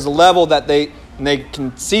 That there's a level that they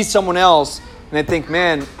can see someone else and they think,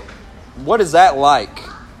 man, what is that like?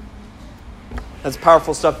 That's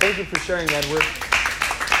powerful stuff. Thank you for sharing, Edward.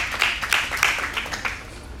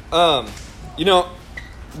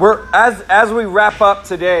 We're as we wrap up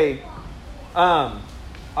today, I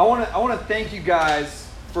want to thank you guys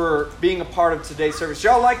for being a part of today's service.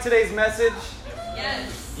 Y'all like today's message?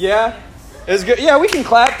 Yes. Yeah? It was good. Yeah, we can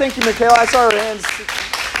clap. Thank you, Michaela. I saw her hands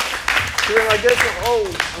doing like this.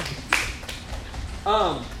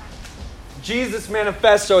 Oh. Jesus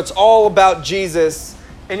Manifesto. It's all about Jesus.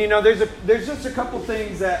 And there's just a couple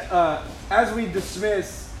things that as we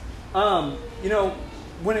dismiss,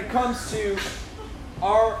 when it comes to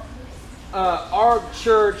our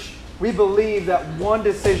church, we believe that one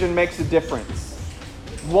decision makes a difference.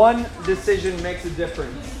 One decision makes a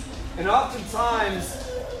difference. And oftentimes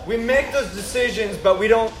we make those decisions, but we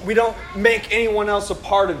don't make anyone else a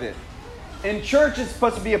part of it. And church is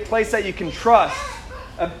supposed to be a place that you can trust,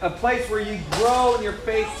 a place where you grow in your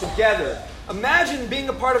faith together. Imagine being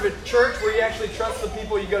a part of a church where you actually trust the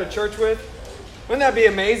people you go to church with. Wouldn't that be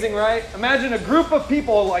amazing, right? Imagine a group of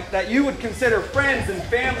people like that you would consider friends and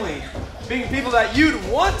family, being people that you'd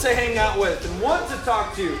want to hang out with and want to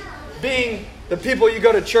talk to, being the people you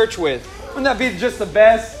go to church with. Wouldn't that be just the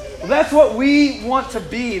best? Well, that's what we want to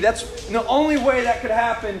be. That's the only way that could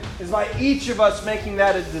happen is by each of us making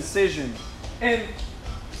that a decision. And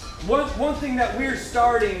one thing that we're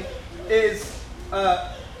starting is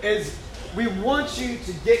we want you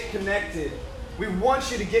to get connected. We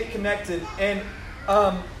want you to get connected. And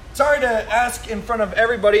sorry to ask in front of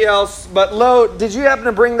everybody else, but Lo, did you happen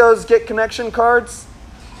to bring those Get Connection cards?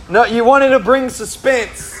 No, you wanted to bring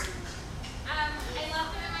suspense. I left them in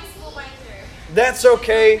my school binder. That's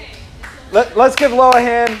okay. Let's give Lo a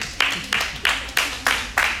hand.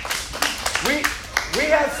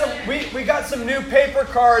 We got some new paper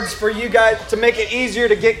cards for you guys to make it easier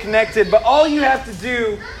to get connected. But all you have to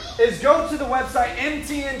do is go to the website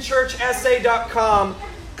mtnchurchsa.com,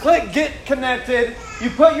 click Get Connected. You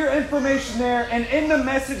put your information there, and in the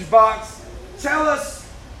message box, tell us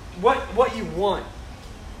what you want.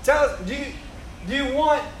 Tell us, do you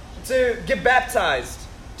want to get baptized?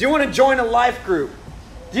 Do you want to join a life group?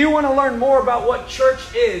 Do you want to learn more about what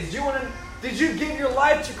church is? Did you give your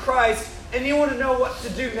life to Christ and you want to know what to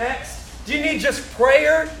do next? Do you need just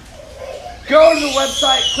prayer? Go to the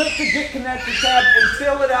website, click the Get Connected tab, and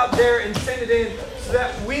fill it out there and send it in so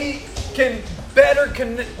that we can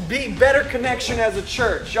be better connection as a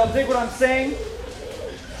church. Y'all dig what I'm saying?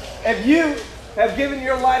 If you have given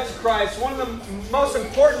your life to Christ, one of the most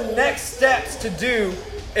important next steps to do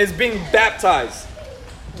is being baptized,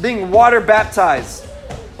 being water baptized.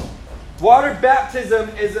 Water baptism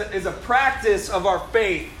is a practice of our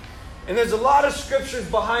faith. And there's a lot of scriptures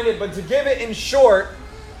behind it, but to give it in short,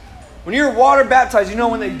 when you're water baptized,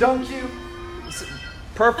 when they dunk you, it's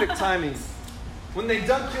perfect timing. When they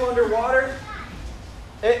dunk you underwater,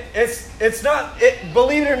 it's not,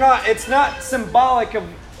 believe it or not, it's not symbolic of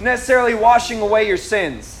necessarily washing away your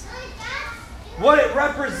sins. What it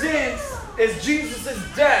represents is Jesus'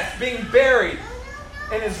 death being buried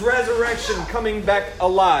and His resurrection coming back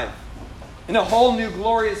alive in a whole new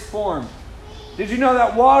glorious form. Did you know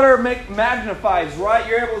that water magnifies, right?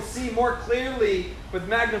 You're able to see more clearly with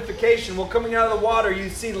magnification. Well, coming out of the water, you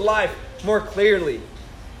see life more clearly.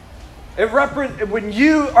 When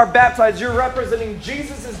you are baptized, you're representing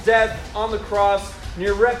Jesus' death on the cross, and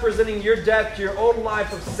you're representing your death to your old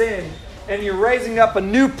life of sin, and you're raising up a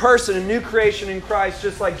new person, a new creation in Christ,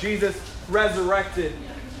 just like Jesus resurrected.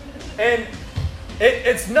 And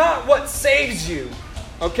it's not what saves you.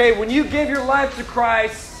 Okay, when you give your life to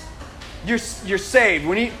Christ, you're saved.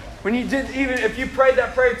 When you did, even if you prayed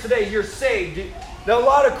that prayer today, you're saved. Now, a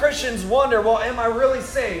lot of Christians wonder, well, am I really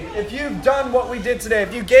saved? If you've done what we did today,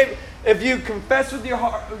 if you confess with your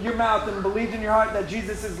mouth and believed in your heart that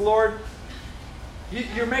Jesus is Lord,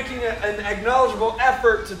 you're making an acknowledgeable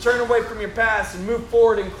effort to turn away from your past and move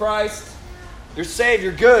forward in Christ. You're saved.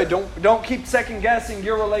 You're good. Don't keep second guessing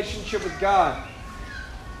your relationship with God.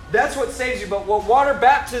 That's what saves you. But what water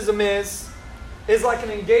baptism is like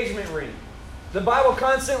an engagement ring. The Bible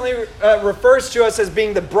constantly refers to us as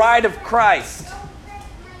being the bride of Christ.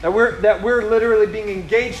 That we're literally being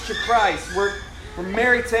engaged to Christ. We're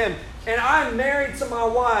married to Him. And I'm married to my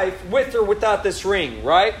wife with or without this ring,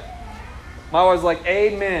 right? My wife's like,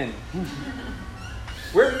 amen.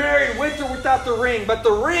 We're married with or without the ring, but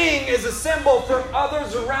the ring is a symbol for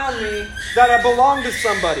others around me that I belong to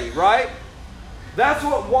somebody, right? That's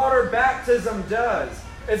what water baptism does.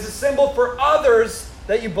 It's a symbol for others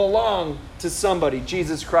that you belong to somebody,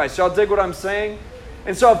 Jesus Christ. Y'all dig what I'm saying?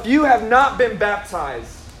 And so if you have not been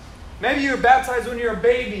baptized, maybe you were baptized when you're a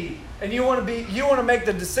baby and you want to make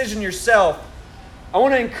the decision yourself, I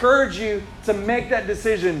want to encourage you to make that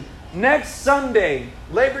decision. Next Sunday,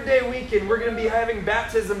 Labor Day weekend, we're going to be having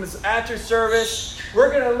baptisms after service. We're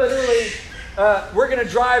going to literally, we're going to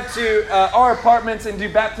drive to our apartments and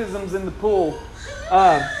do baptisms in the pool.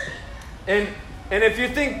 And if you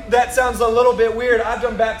think that sounds a little bit weird, I've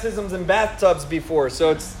done baptisms in bathtubs before,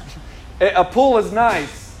 so a pool is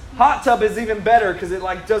nice. Hot tub is even better because it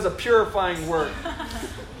does a purifying work.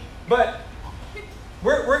 But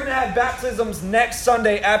we're going to have baptisms next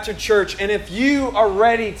Sunday after church. And if you are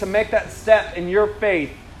ready to make that step in your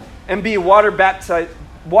faith and be water baptized,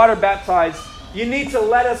 you need to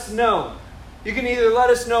let us know. You can either let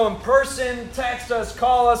us know in person, text us,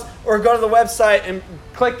 call us, or go to the website and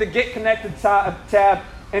click the Get Connected tab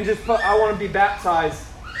and just put, I want to be baptized.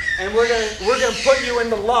 And we're going to put you in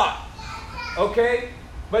the lot. Okay?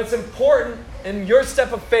 But it's important in your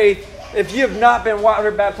step of faith, if you have not been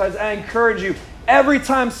water baptized, I encourage you. Every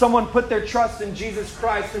time someone put their trust in Jesus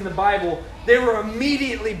Christ in the Bible, they were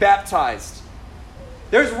immediately baptized.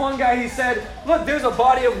 There's one guy, he said, look, there's a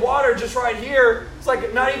body of water just right here. It's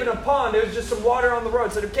like not even a pond. It was just some water on the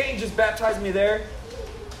road. So can't you just baptize me there?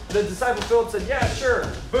 The disciple Philip said, yeah,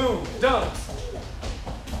 sure. Boom, done.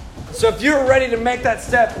 So if you're ready to make that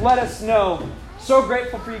step, let us know. So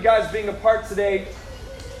grateful for you guys being a part today.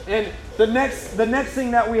 And the next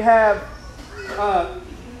thing that we have,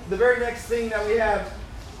 the very next thing that we have,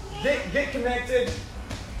 get connected.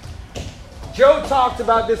 Joe talked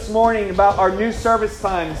about this morning about our new service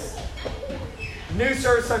times. New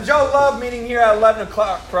service times. Joe loved meeting here at 11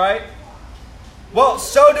 o'clock, right? Well,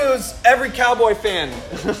 so does every Cowboy fan.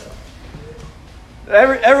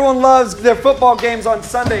 Everyone loves their football games on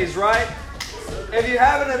Sundays, right? If you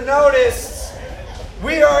haven't noticed,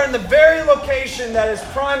 we are in the very location that is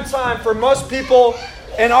prime time for most people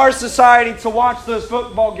in our society to watch those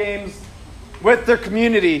football games with their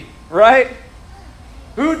community, right?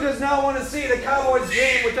 Who does not want to see the Cowboys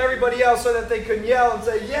game with everybody else so that they can yell and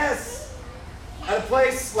say yes at a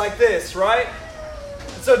place like this, right?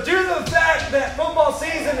 So due to the fact that football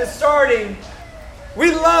season is starting,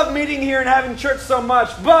 we love meeting here and having church so much,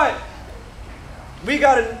 but we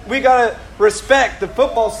gotta respect the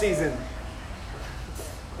football season.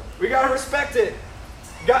 We gotta respect it.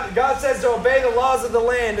 God says to obey the laws of the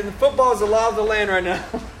land, and the football is the law of the land right now.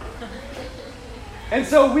 And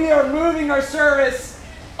so we are moving our service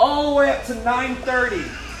all the way up to 9:30.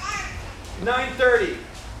 9:30.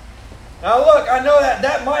 Now look, I know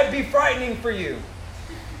that might be frightening for you.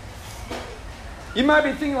 You might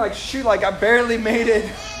be thinking shoot, I barely made it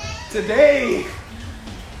today.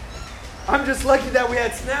 I'm just lucky that we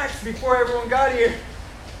had snacks before everyone got here.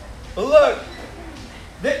 But look,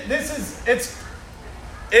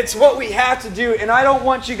 it's what we have to do, and I don't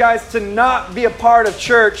want you guys to not be a part of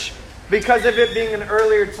church because of it being an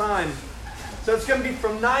earlier time. So it's going to be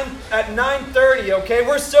from 9:30, okay?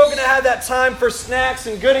 We're still going to have that time for snacks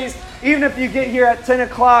and goodies. Even if you get here at 10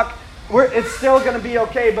 o'clock, it's still going to be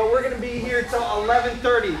okay, but we're going to be here till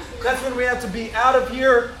 11:30. That's when we have to be out of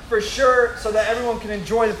here for sure so that everyone can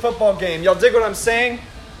enjoy the football game. Y'all dig what I'm saying?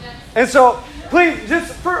 Yes. And so, please,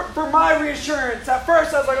 just for my reassurance, at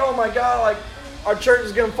first I was like, oh my God, our church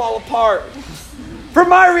is going to fall apart. For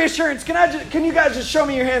my reassurance, can you guys just show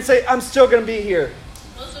me your hand and say, I'm still going to be here?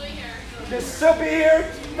 We'll still be here. You'll still be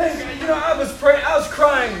here? I was praying, I was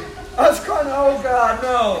crying, oh God,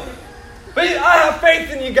 no. But I have faith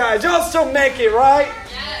in you guys. Y'all still make it, right?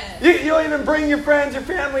 Yes. You'll even bring your friends, your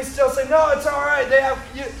family still say, no, it's all right.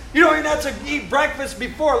 You don't even have to eat breakfast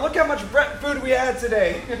before. Look how much food we had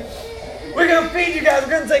today. We're going to feed you guys.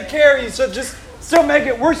 We're going to take care of you. So just still make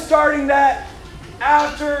it. We're starting that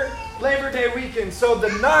after Labor Day weekend. So the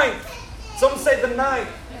 9th. Someone say the 9th.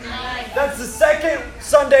 That's the second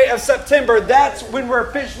Sunday of September. That's when we're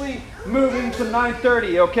officially moving to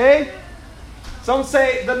 9:30, okay? Someone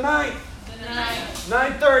say the 9th.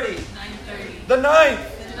 9:30. The 9th.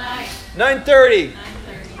 9:30.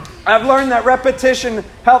 I've learned that repetition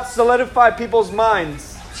helps solidify people's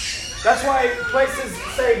minds. That's why places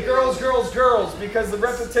say girls, girls, girls, because the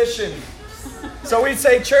repetition. So we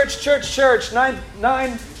say church, church, church,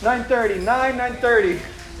 9:30, 9:30.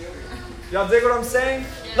 Y'all dig what I'm saying?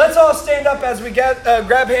 Let's all stand up as we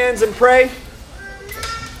grab hands and pray.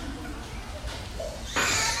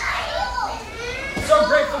 So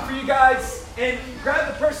grateful for you guys. And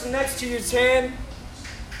grab the person next to you's hand.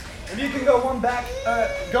 If you can go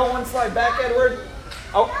one slide back, Edward.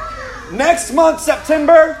 Oh, next month,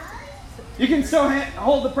 September, you can still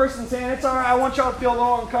hold the person's hand. It's all right. I want y'all to feel a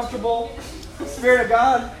little uncomfortable. Spirit of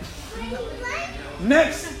God.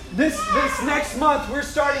 This next month, we're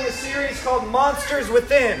starting a series called Monsters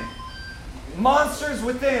Within. Monsters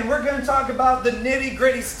Within. We're going to talk about the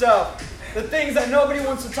nitty-gritty stuff. The things that nobody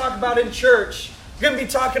wants to talk about in church. We're going to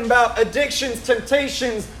be talking about addictions,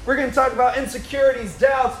 temptations. We're going to talk about insecurities,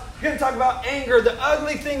 doubts. We're going to talk about anger, the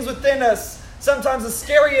ugly things within us. Sometimes the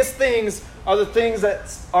scariest things are the things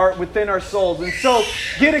that are within our souls. And so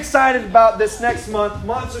get excited about this next month,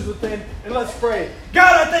 Monsters Within, and let's pray.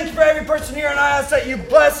 God, I thank you for every person here, and I ask that you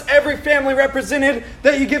bless every family represented,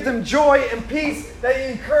 that you give them joy and peace, that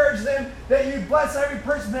you encourage them, that you bless every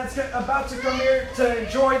person that's about to come here to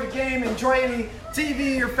enjoy the game, enjoy any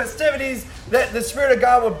TV or festivities, that the Spirit of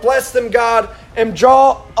God would bless them, God, and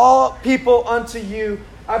draw all people unto you.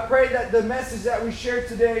 I pray that the message that we shared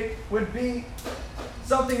today would be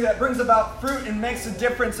something that brings about fruit and makes a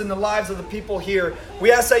difference in the lives of the people here.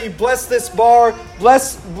 We ask that you bless this bar,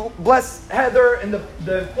 bless Heather and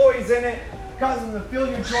the employees in it, cause them to feel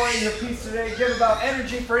your joy and your peace today. Give about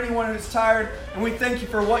energy for anyone who's tired. And we thank you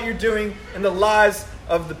for what you're doing in the lives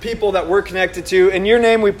of the people that we're connected to. In your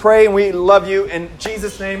name we pray and we love you. In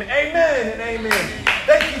Jesus' name, amen and amen.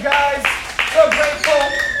 Thank you guys. So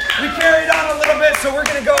grateful. We carried on a little bit, so we're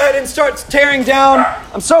going to go ahead and start tearing down.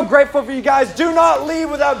 I'm so grateful for you guys. Do not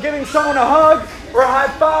leave without giving someone a hug or a high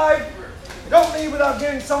five. Don't leave without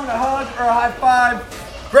giving someone a hug or a high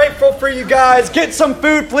five. Grateful for you guys. Get some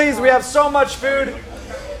food, please. We have so much food.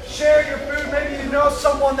 Share your food. Maybe you know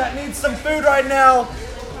someone that needs some food right now.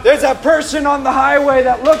 There's that person on the highway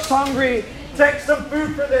that looks hungry. Take some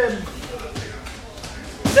food for them.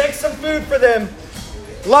 Take some food for them.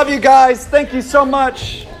 Love you guys. Thank you so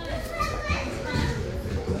much.